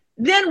come,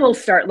 then we'll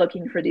start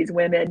looking for these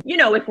women,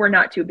 if we're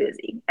not too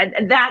busy.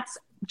 And that's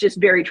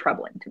just very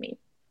troubling to me.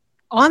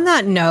 On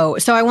that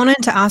note, so I wanted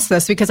to ask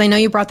this because I know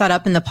you brought that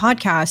up in the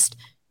podcast.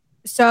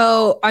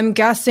 So I'm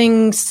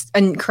guessing,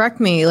 and correct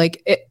me,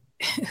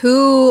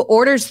 who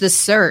orders the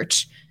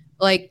search?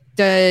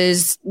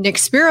 Does Nick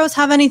Spiros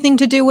have anything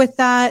to do with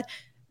that?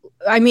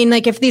 I mean,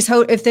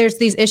 if there's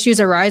these issues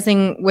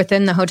arising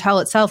within the hotel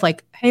itself,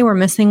 hey, we're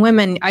missing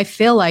women, I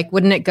feel like,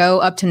 wouldn't it go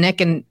up to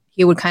Nick and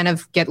he would kind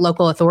of get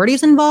local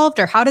authorities involved?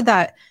 Or how did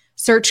that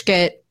search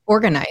get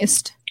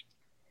organized?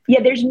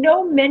 Yeah, there's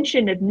no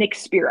mention of Nick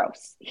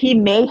Spiros. He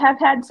may have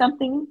had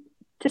something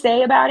to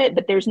say about it,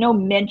 but there's no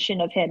mention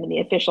of him in the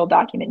official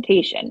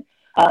documentation.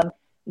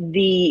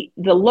 The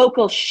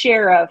local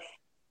sheriff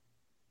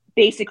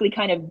basically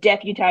kind of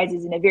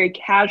deputizes in a very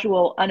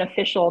casual,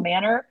 unofficial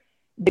manner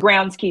the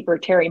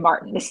groundskeeper, Terry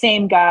Martin, the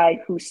same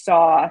guy who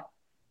saw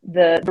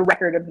the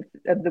record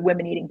of the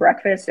women eating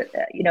breakfast.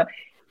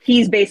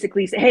 He's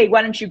basically saying, hey,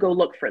 why don't you go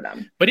look for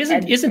them? But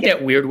isn't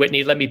that weird,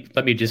 Whitney? Let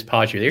me just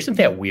pause you. Isn't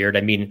that weird?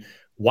 I mean,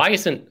 why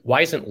isn't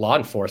law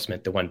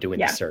enforcement the one doing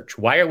the search?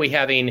 Why are we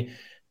having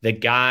the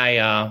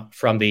guy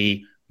from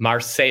the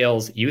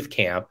Marseilles youth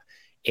camp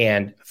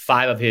and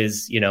 5 of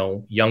his,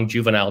 young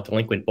juvenile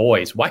delinquent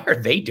boys? Why are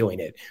they doing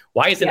it?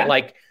 Why isn't it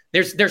like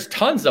there's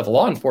tons of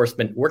law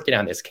enforcement working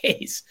on this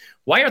case?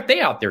 Why aren't they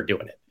out there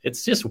doing it?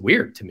 It's just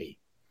weird to me.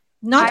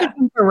 Not to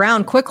jump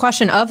around, quick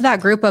question. Of that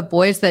group of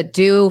boys that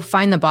do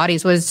find the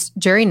bodies, was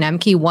Jerry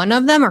Nemke one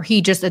of them, or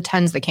he just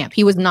attends the camp?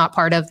 He was not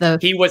part of the...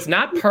 He was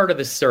not part of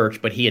the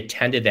search, but he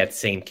attended that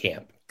same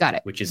camp. Got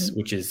it. Which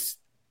is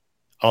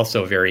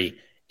also very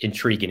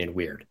intriguing and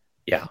weird.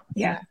 Yeah.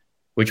 Yeah.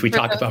 Which we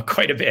talk about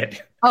quite a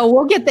bit. Oh,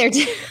 we'll get there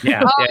too.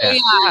 Yeah,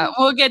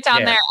 we'll get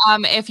down there.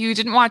 If you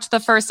didn't watch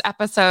the first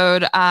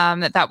episode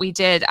that we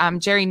did,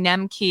 Jerry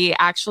Nemke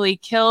actually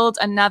killed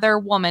another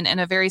woman in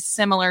a very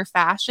similar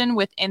fashion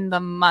within the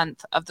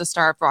month of the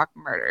Starved Rock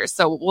murders.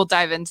 So we'll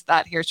dive into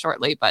that here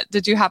shortly. But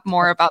did you have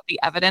more about the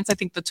evidence? I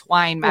think the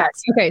twine,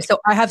 Max. Okay, so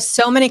I have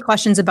so many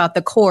questions about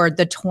the cord,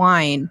 the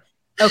twine.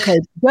 Okay,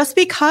 just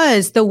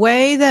because the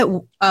way that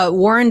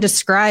Warren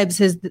describes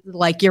his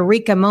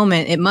eureka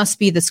moment, it must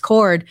be this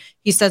cord.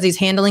 He says he's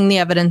handling the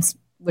evidence,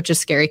 which is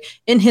scary,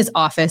 in his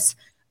office,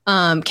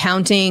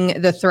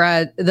 counting the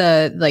thread,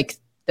 the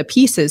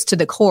pieces to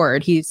the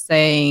cord. He's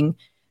saying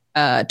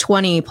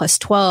 20 plus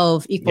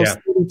 12 equals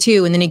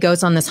 32, and then he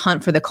goes on this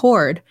hunt for the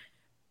cord.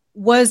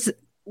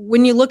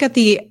 When you look at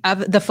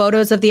the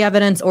photos of the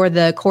evidence or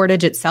the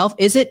cordage itself,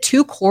 is it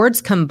 2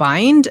 cords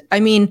combined?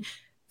 I mean,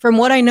 from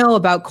what I know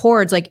about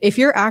cords, if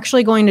you're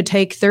actually going to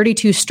take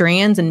 32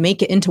 strands and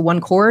make it into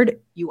one cord,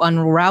 you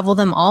unravel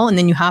them all, and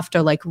then you have to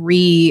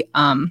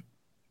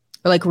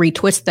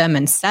retwist them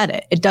and set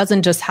it. It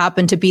doesn't just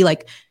happen to be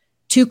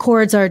 2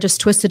 cords are just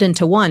twisted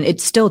into one.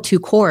 It's still 2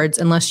 cords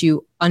unless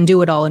you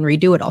undo it all and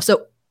redo it all.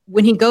 So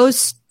when he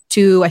goes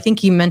to, I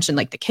think you mentioned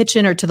the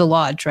kitchen or to the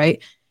lodge,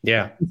 right?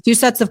 Yeah. 2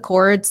 sets of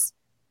cords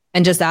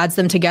and just adds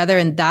them together,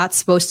 and that's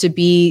supposed to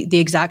be the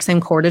exact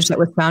same cordage that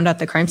was found at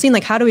the crime scene.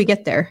 How do we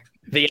get there?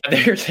 We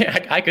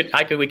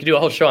could do a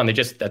whole show on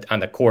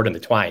the cord and the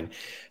twine.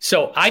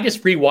 So I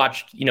just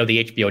rewatched,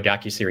 the HBO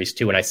docuseries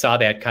too, and I saw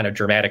that kind of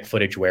dramatic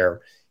footage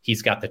where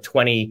he's got the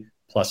 20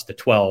 plus the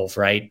 12,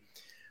 right?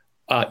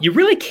 You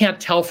really can't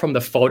tell from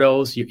the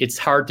photos. It's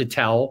hard to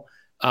tell.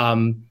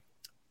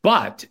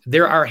 But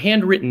there are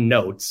handwritten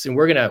notes, and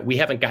we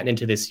haven't gotten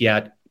into this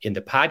yet in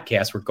the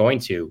podcast. We're going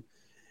to.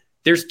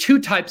 There's two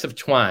types of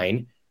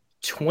twine,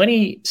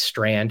 20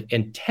 strand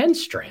and 10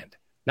 strand,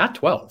 not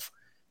 12,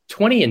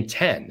 20 and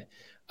 10.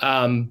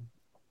 And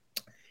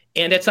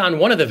it's on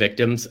one of the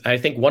victims. I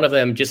think one of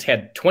them just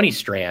had 20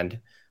 strand.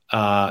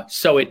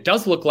 So it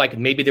does look like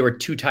maybe there were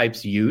two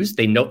types used.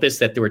 They note this,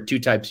 that there were two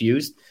types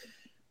used.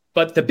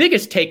 But the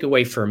biggest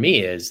takeaway for me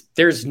is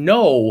there's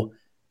no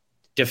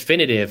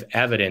definitive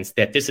evidence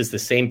that this is the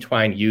same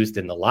twine used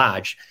in the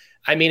lodge.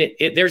 I mean,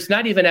 there's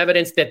not even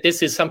evidence that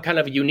this is some kind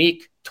of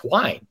unique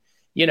twine.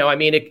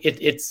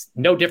 It's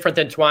no different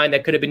than twine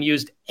that could have been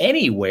used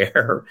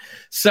anywhere.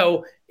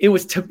 So it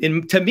was,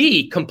 to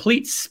me,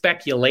 complete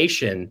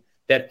speculation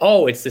that,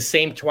 it's the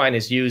same twine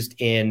as used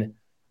in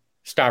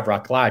Starved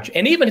Rock Lodge.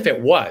 And even if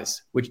it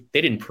was, which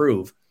they didn't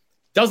prove,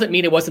 doesn't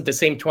mean it wasn't the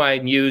same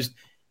twine used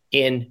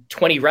in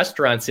 20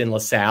 restaurants in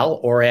LaSalle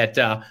or at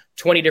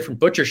 20 different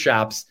butcher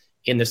shops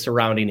in the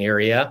surrounding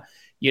area.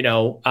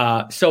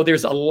 So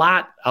there's a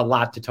lot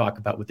to talk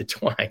about with the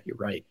twine. You're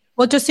right.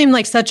 Well, it just seemed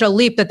like such a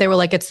leap that they were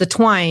like, it's the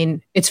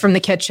twine, it's from the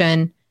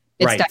kitchen,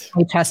 it's right.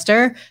 Definitely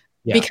Chester,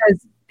 yeah.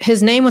 Because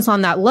his name was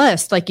on that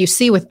list. Like you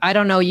see with, I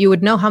don't know, you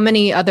would know how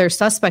many other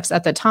suspects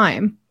at the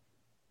time.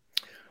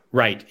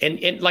 Right.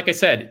 And like I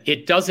said,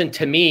 it doesn't,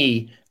 to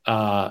me,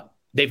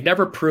 they've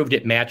never proved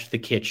it matched the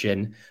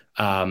kitchen.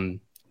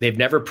 They've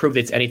never proved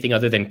it's anything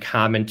other than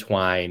common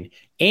twine.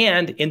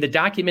 And in the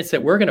documents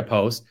that we're going to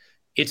post,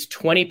 it's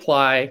 20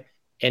 ply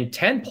and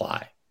 10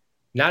 ply,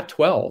 not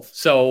 12.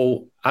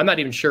 So I'm not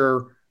even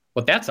sure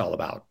what that's all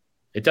about.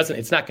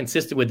 It's not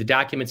consistent with the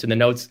documents and the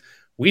notes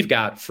we've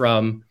got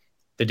from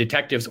the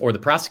detectives or the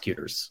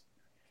prosecutors.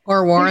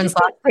 Or Warren's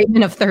last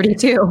statement of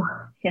 32.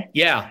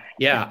 Yeah.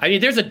 I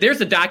mean, there's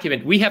a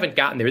document. We haven't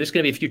gotten there. This is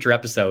going to be a future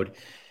episode.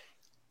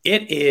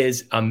 It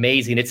is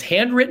amazing. It's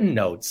handwritten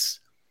notes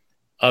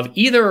of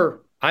either,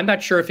 I'm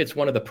not sure if it's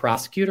one of the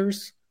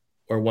prosecutors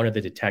or one of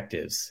the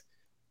detectives.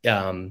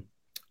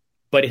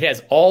 But it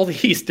has all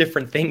these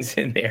different things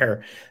in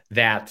there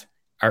that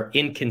are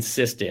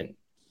inconsistent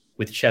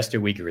with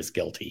Chester Weger is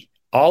guilty,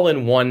 all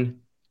in one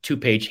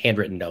 2-page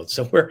handwritten note.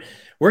 So we're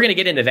going to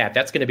get into that.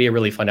 That's going to be a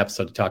really fun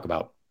episode to talk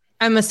about.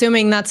 I'm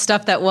assuming that's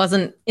stuff that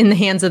wasn't in the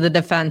hands of the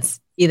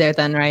defense either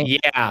then, right?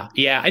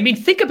 Yeah. I mean,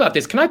 think about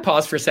this. Can I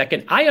pause for a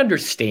second? I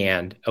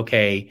understand,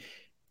 okay,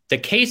 the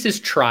case is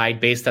tried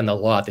based on the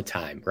law at the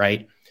time,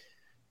 right?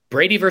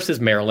 Brady versus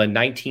Maryland,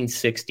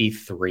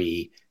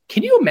 1963.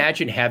 Can you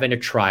imagine having a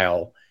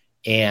trial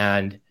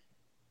and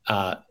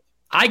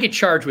I get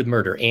charged with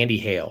murder, Andy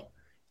Hale,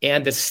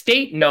 and the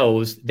state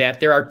knows that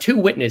there are two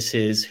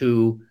witnesses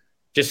who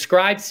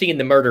described seeing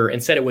the murder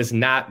and said it was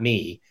not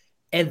me,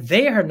 and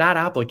they are not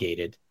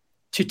obligated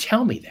to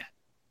tell me that.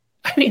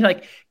 I mean,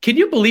 like, can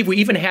you believe we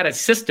even had a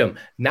system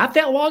not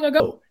that long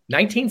ago,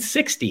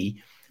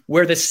 1960,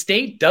 where the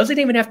state doesn't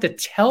even have to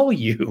tell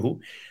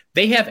you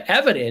they have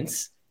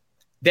evidence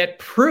that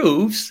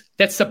proves,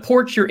 that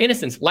supports your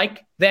innocence,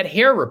 like that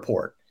hair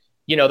report,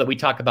 that we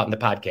talk about in the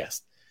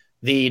podcast.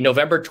 The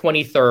November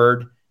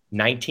 23rd,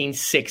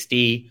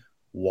 1960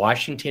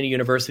 Washington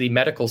University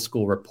Medical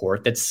School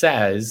report that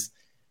says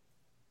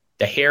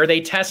the hair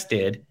they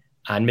tested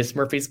on Miss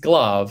Murphy's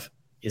glove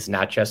is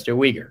not Chester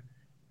Weger.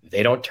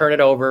 They don't turn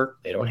it over.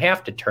 They don't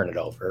have to turn it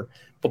over.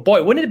 But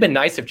boy, wouldn't it have been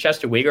nice if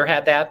Chester Weger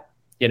had that?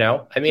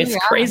 I mean, it's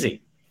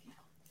crazy.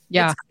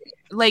 Yeah.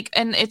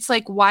 It's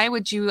like, why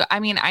would you, I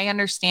mean, I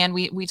understand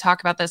we talk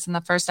about this in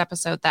the first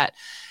episode that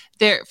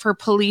for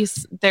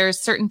police, there's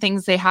certain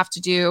things they have to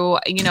do,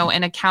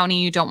 in a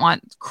county, you don't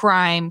want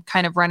crime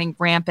kind of running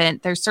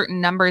rampant. There's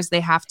certain numbers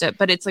they have to,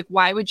 but it's like,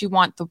 why would you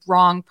want the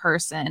wrong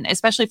person,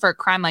 especially for a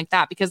crime like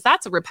that? Because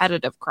that's a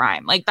repetitive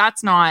crime. Like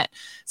that's not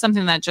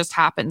something that just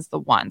happens the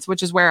once,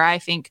 which is where I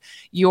think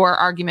your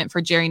argument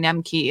for Jerry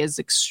Nemke is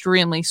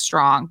extremely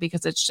strong,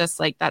 because it's just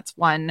like, that's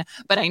one,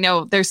 but I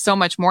know there's so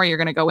much more you're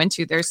going to go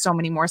into. There's so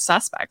many more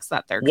suspects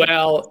that they're.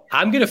 Well,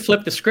 I'm going to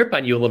flip the script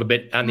on you a little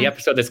bit on the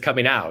episode that's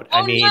coming out. Oh,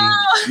 I mean,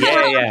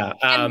 no. Yeah.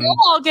 And we'll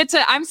all get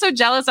to. I'm so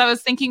jealous. I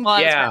was thinking,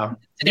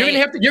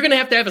 you're gonna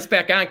have to have us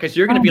back on, because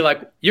you're gonna be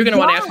like, you're gonna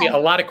want to ask me a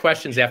lot of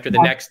questions after the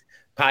next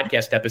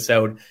podcast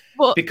episode.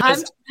 Well,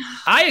 because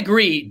I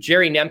agree,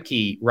 Jerry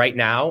Nemke right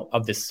now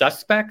of the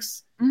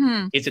suspects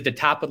is at the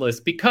top of the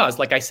list, because,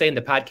 like I say in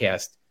the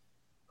podcast,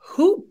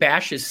 who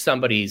bashes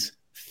somebody's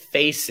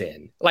face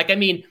in? Like, I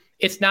mean,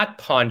 it's not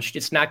punched,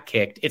 it's not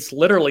kicked, it's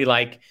literally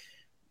like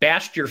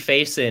bashed your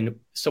face in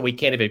so we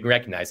can't even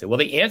recognize it. Well,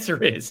 the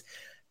answer is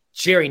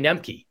Jerry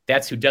Nemke.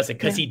 That's who does it,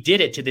 because he did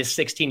it to this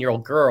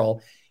 16-year-old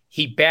girl.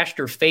 He bashed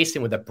her face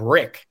in with a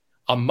brick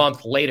a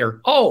month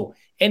later. Oh,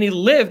 and he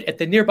lived at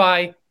the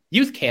nearby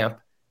youth camp,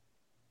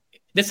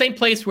 the same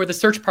place where the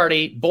search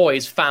party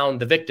boys found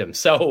the victim.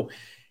 So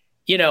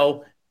you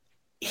know,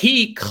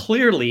 he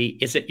clearly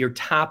is at your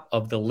top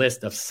of the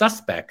list of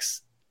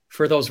suspects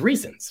for those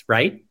reasons,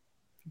 right?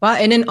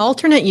 But in an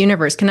alternate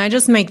universe, can I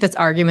just make this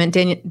argument?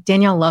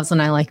 Danielle loves when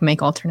I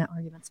make alternate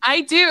arguments. I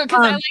do, because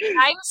I'm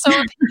so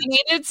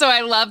opinionated. So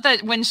I love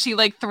that when she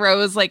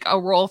throws a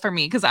role for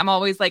me, because I'm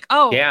always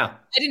oh yeah,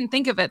 I didn't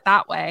think of it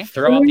that way.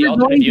 Throw out the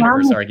alternate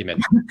universe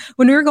argument.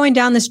 When we were going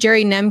down this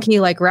Jerry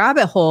Nemke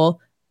rabbit hole,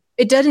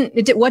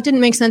 what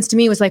didn't make sense to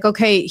me was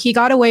okay, he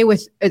got away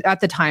with, at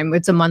the time,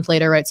 it's a month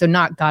later, right? So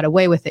not got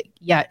away with it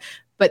yet,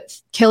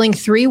 but killing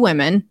 3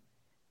 women.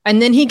 And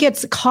then he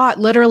gets caught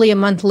literally a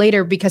month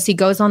later because he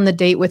goes on the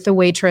date with the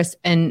waitress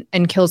and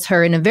kills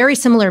her in a very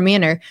similar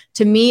manner.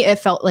 To me, it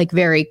felt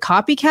very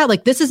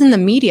copycat. This is in the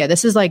media.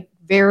 This is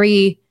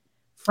very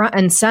front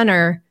and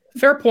center.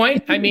 Fair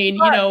point. I mean,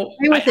 I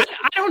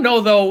don't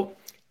know though.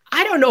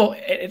 I don't know.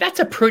 That's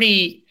a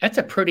pretty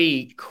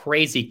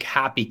crazy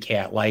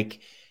copycat.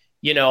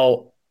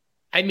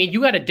 I mean,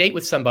 you had a date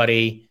with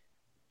somebody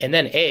and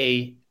then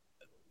A,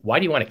 why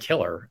do you want to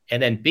kill her?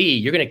 And then B,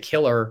 you're going to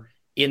kill her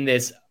in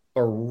this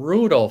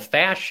brutal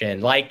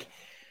fashion.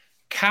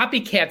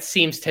 Copycat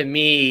seems to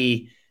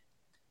me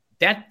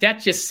that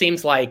just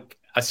seems like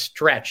a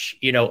stretch,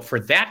 for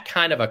that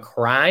kind of a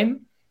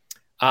crime.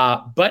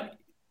 But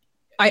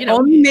I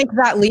only make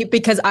that leap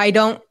because I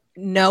don't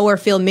know or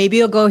feel, maybe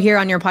you'll go here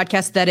on your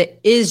podcast, that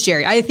it is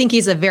Jerry. I think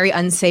he's a very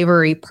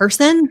unsavory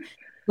person.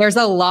 There's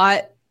a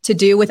lot to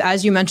do with,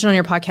 as you mentioned on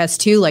your podcast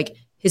too,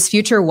 his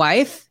future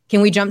wife.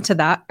 Can we jump to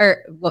that?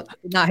 Or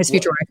not his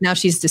future wife. Now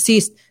she's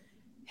deceased.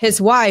 His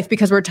wife,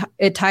 because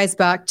it ties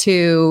back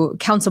to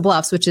Council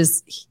Bluffs, which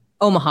is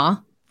Omaha,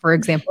 for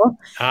example.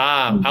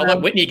 I'll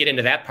let Whitney get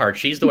into that part.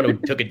 She's the one who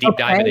took a deep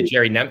dive into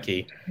Jerry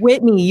Nemke.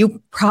 Whitney,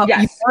 you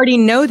already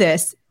know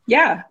this.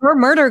 Yeah. Her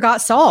murder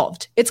got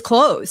solved. It's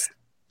closed.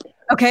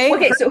 Okay.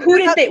 Okay. So who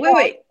did they?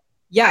 Wait.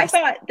 Yes. I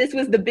thought this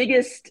was the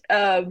biggest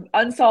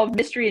unsolved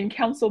mystery in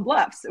Council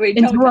Bluffs. Wait,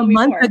 until tell me a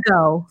month more.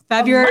 ago,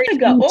 February. A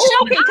month ago. Oh,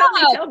 okay.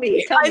 Tell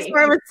me. I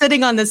swear I was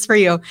sitting on this for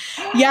you.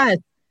 Yes.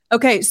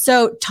 Okay,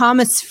 so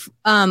Thomas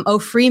O.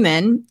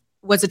 Freeman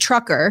was a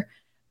trucker.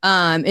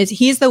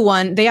 He's the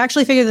one, they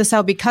actually figured this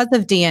out because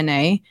of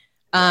DNA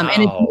and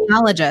a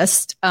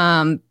genealogist.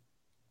 They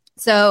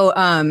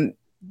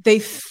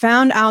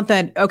found out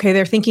that, okay,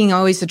 they're thinking,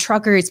 oh, he's a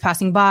trucker, he's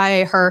passing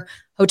by. Her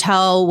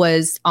hotel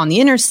was on the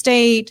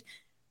interstate.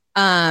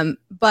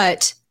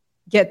 But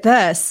get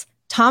this,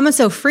 Thomas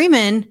O.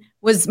 Freeman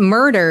was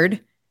murdered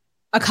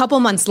a couple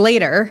months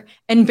later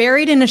and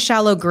buried in a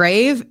shallow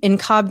grave in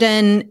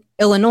Cobden,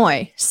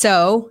 Illinois.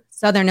 So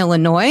Southern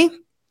Illinois.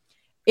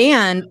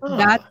 And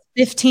that's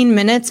 15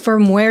 minutes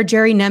from where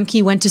Jerry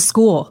Nemke went to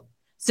school.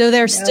 So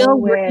they're still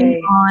working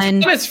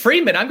on Thomas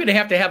Freeman. I'm going to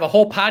have a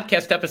whole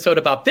podcast episode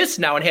about this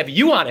now and have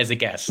you on as a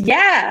guest.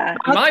 Yeah.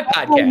 On my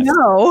podcast.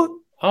 No.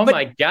 Oh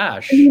my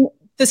gosh.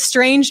 The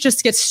strange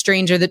just gets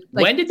stranger.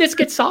 When did this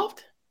get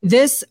solved?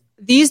 These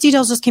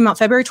details just came out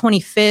February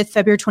 25th,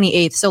 February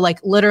 28th. So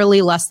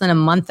literally less than a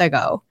month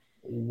ago.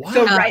 Wow.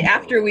 So right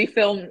after we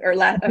filmed so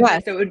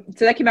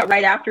that came out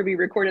right after we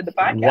recorded the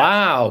podcast.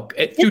 Wow.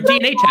 Through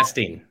DNA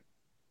testing.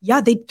 Yeah,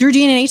 they through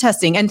DNA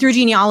testing and through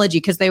genealogy,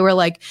 because they were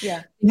you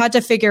had to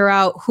figure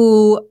out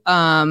who,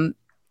 how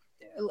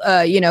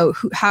they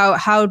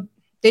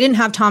didn't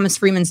have Thomas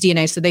Freeman's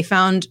DNA, so they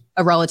found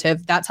a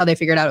relative. That's how they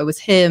figured out it was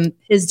his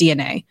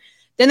DNA.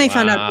 Then they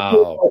found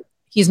out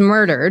he's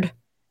murdered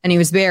and he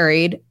was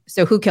buried.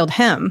 So who killed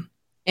him?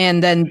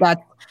 And then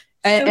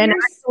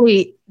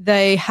actually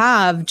they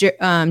have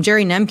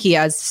Jerry Nemke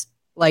as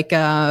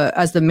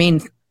the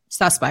main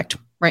suspect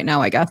right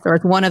now, I guess, or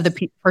it's one of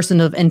the person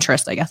of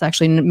interest, I guess,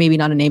 actually, maybe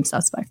not a named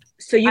suspect.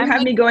 So you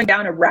have me going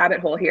down a rabbit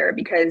hole here,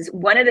 because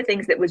one of the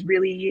things that was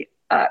really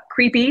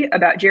creepy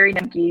about Jerry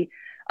Nemke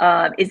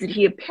is that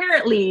he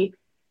apparently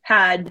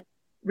had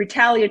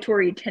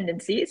retaliatory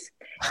tendencies.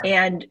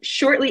 And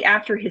shortly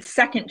after his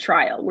second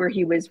trial, where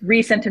he was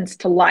resentenced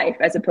to life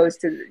as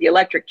opposed to the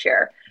electric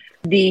chair,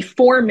 the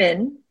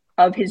foreman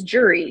of his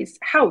jury's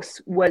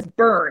house was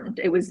burned.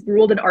 It was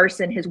ruled an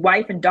arson. His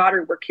wife and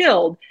daughter were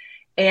killed.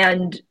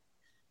 And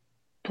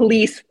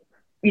police,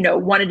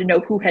 wanted to know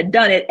who had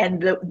done it.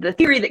 And the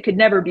theory that could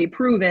never be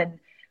proven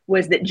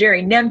was that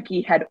Jerry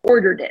Nemke had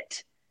ordered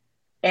it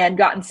and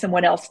gotten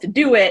someone else to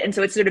do it. And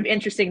so it's sort of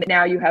interesting that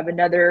now you have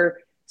another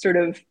sort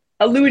of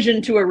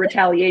allusion to a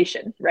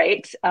retaliation,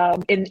 right?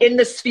 In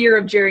the sphere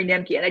of Jerry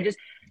Nemke. And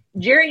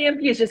Jerry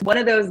Nemke is just one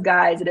of those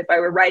guys that if I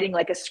were writing a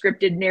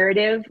scripted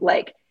narrative,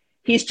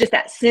 he's just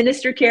that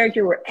sinister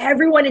character where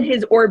everyone in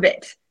his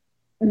orbit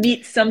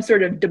meets some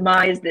sort of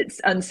demise that's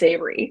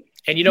unsavory.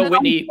 And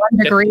Whitney,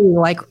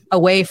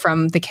 away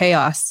from the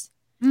chaos.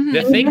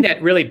 The thing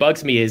that really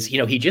bugs me is,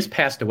 he just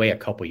passed away a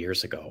couple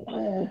years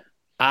ago.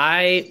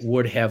 I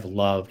would have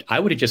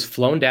just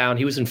flown down.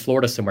 He was in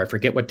Florida somewhere. I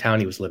forget what town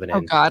he was living in.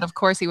 Oh God, of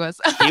course he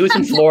was. He was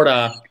in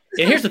Florida.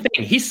 And here's the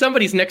thing. He's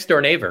somebody's next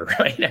door neighbor,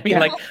 right? I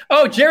mean,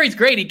 Jerry's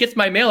great. He gets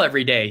my mail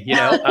every day.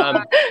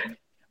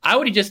 I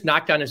would have just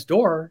knocked on his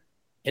door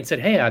and said,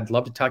 hey, I'd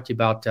love to talk to you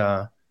about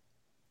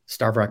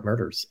Starved Rock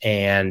murders.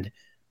 And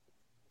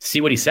see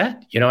what he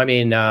said. You know, I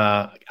mean,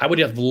 I would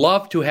have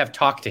loved to have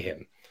talked to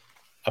him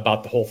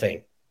about the whole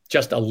thing.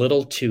 Just a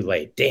little too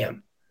late.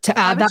 Damn. To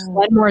add that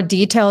one more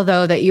detail,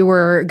 though, that you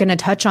were going to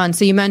touch on.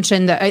 So you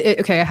mentioned that,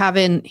 okay, I have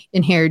in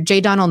here,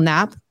 J. Donald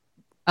Knapp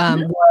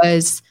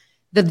was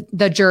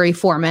the jury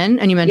foreman.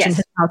 And you mentioned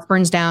his house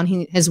burns down.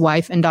 His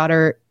wife and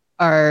daughter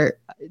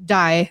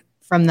die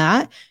from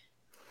that.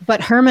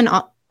 But Herman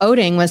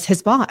Oeting was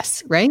his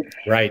boss, right?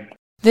 Right.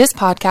 This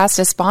podcast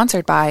is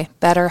sponsored by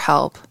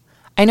BetterHelp.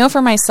 I know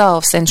for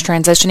myself, since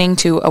transitioning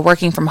to a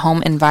working from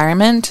home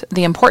environment,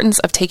 the importance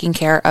of taking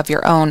care of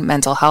your own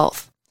mental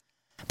health.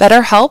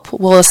 BetterHelp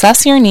will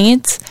assess your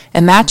needs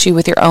and match you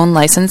with your own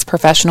licensed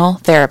professional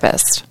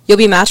therapist. You'll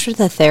be matched with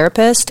a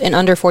therapist in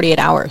under 48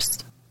 hours.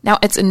 Now,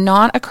 it's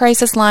not a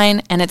crisis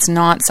line and it's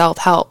not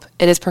self-help.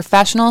 It is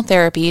professional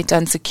therapy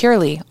done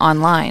securely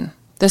online.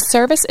 The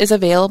service is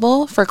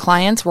available for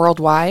clients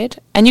worldwide,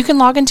 and you can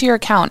log into your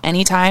account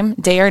anytime,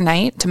 day or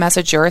night, to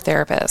message your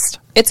therapist.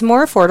 It's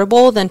more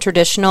affordable than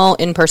traditional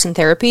in-person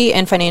therapy,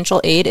 and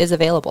financial aid is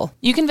available.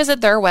 You can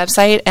visit their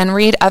website and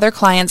read other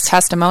clients'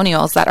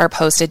 testimonials that are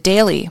posted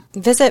daily.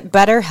 Visit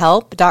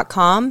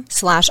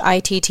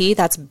betterhelp.com/ITT,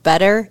 that's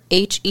better,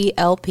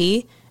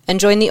 HELP, and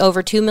join the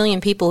over 2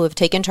 million people who have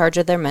taken charge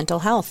of their mental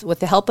health with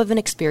the help of an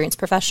experienced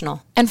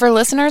professional. And for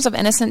listeners of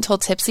Innocent Till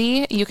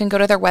Tipsy, you can go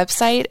to their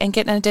website and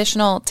get an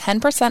additional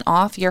 10%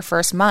 off your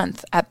first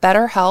month at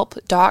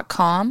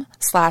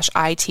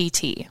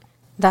betterhelp.com/ITT.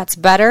 That's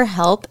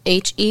betterhelp,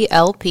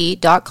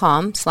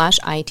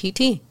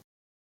 HELP.com/ITT.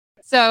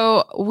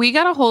 So we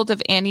got a hold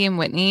of Andy and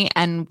Whitney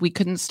and we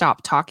couldn't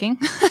stop talking.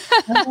 I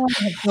have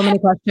so many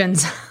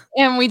questions.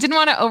 And we didn't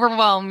want to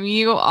overwhelm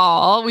you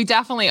all. We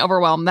definitely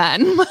overwhelmed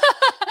them,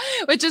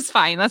 which is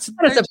fine. That's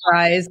What a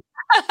surprise.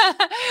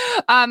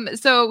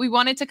 So we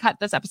wanted to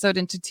cut this episode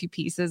into 2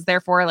 pieces.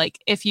 Therefore, like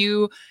if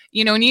you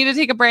need to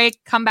take a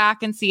break, come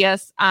back and see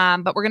us.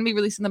 But we're going to be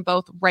releasing them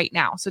both right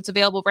now. So it's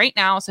available right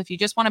now. So if you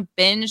just want to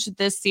binge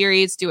this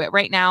series, do it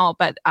right now.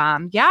 But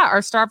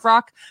our Starved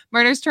Rock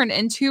Murders turned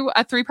into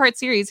a 3-part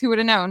series. Who would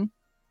have known?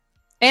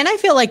 And I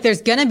feel like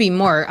there's going to be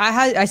more.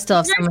 I still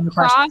have so many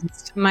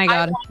questions. My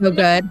God, it's so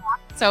good.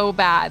 So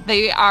bad.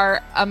 They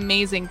are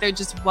amazing. They're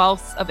just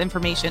wealths of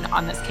information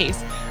on this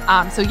case.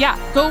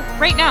 Go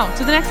right now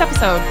to the next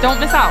episode.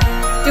 Don't miss out.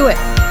 Do it.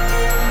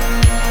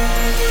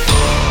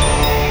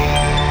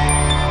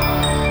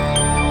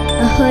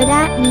 A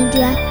Huda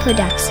Media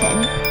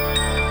Production.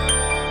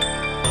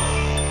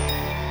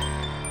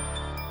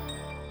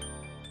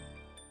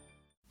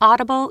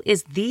 Audible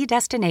is the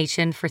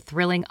destination for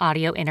thrilling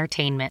audio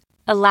entertainment.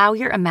 Allow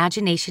your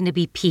imagination to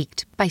be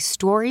piqued by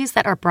stories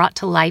that are brought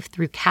to life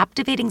through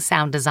captivating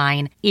sound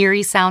design,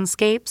 eerie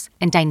soundscapes,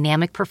 and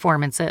dynamic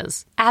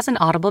performances. As an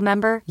Audible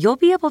member, you'll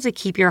be able to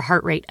keep your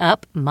heart rate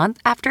up month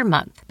after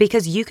month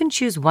because you can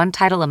choose one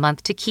title a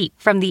month to keep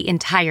from the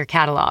entire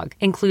catalog,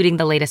 including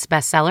the latest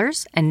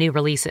bestsellers and new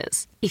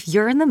releases. If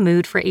you're in the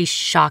mood for a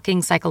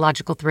shocking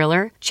psychological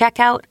thriller, check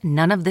out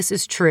None of This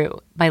Is True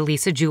by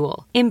Lisa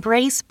Jewell.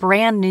 Embrace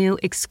brand new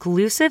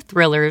exclusive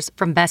thrillers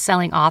from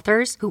best-selling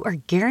authors who are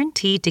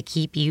guaranteed to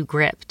keep you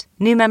gripped.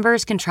 New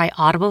members can try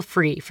Audible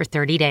free for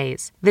 30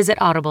 days. Visit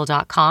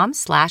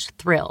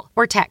audible.com/thrill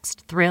or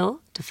text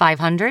thrill to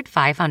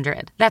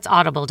 500-500. That's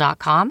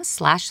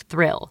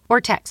audible.com/thrill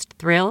or text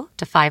thrill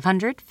to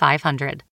 500-500.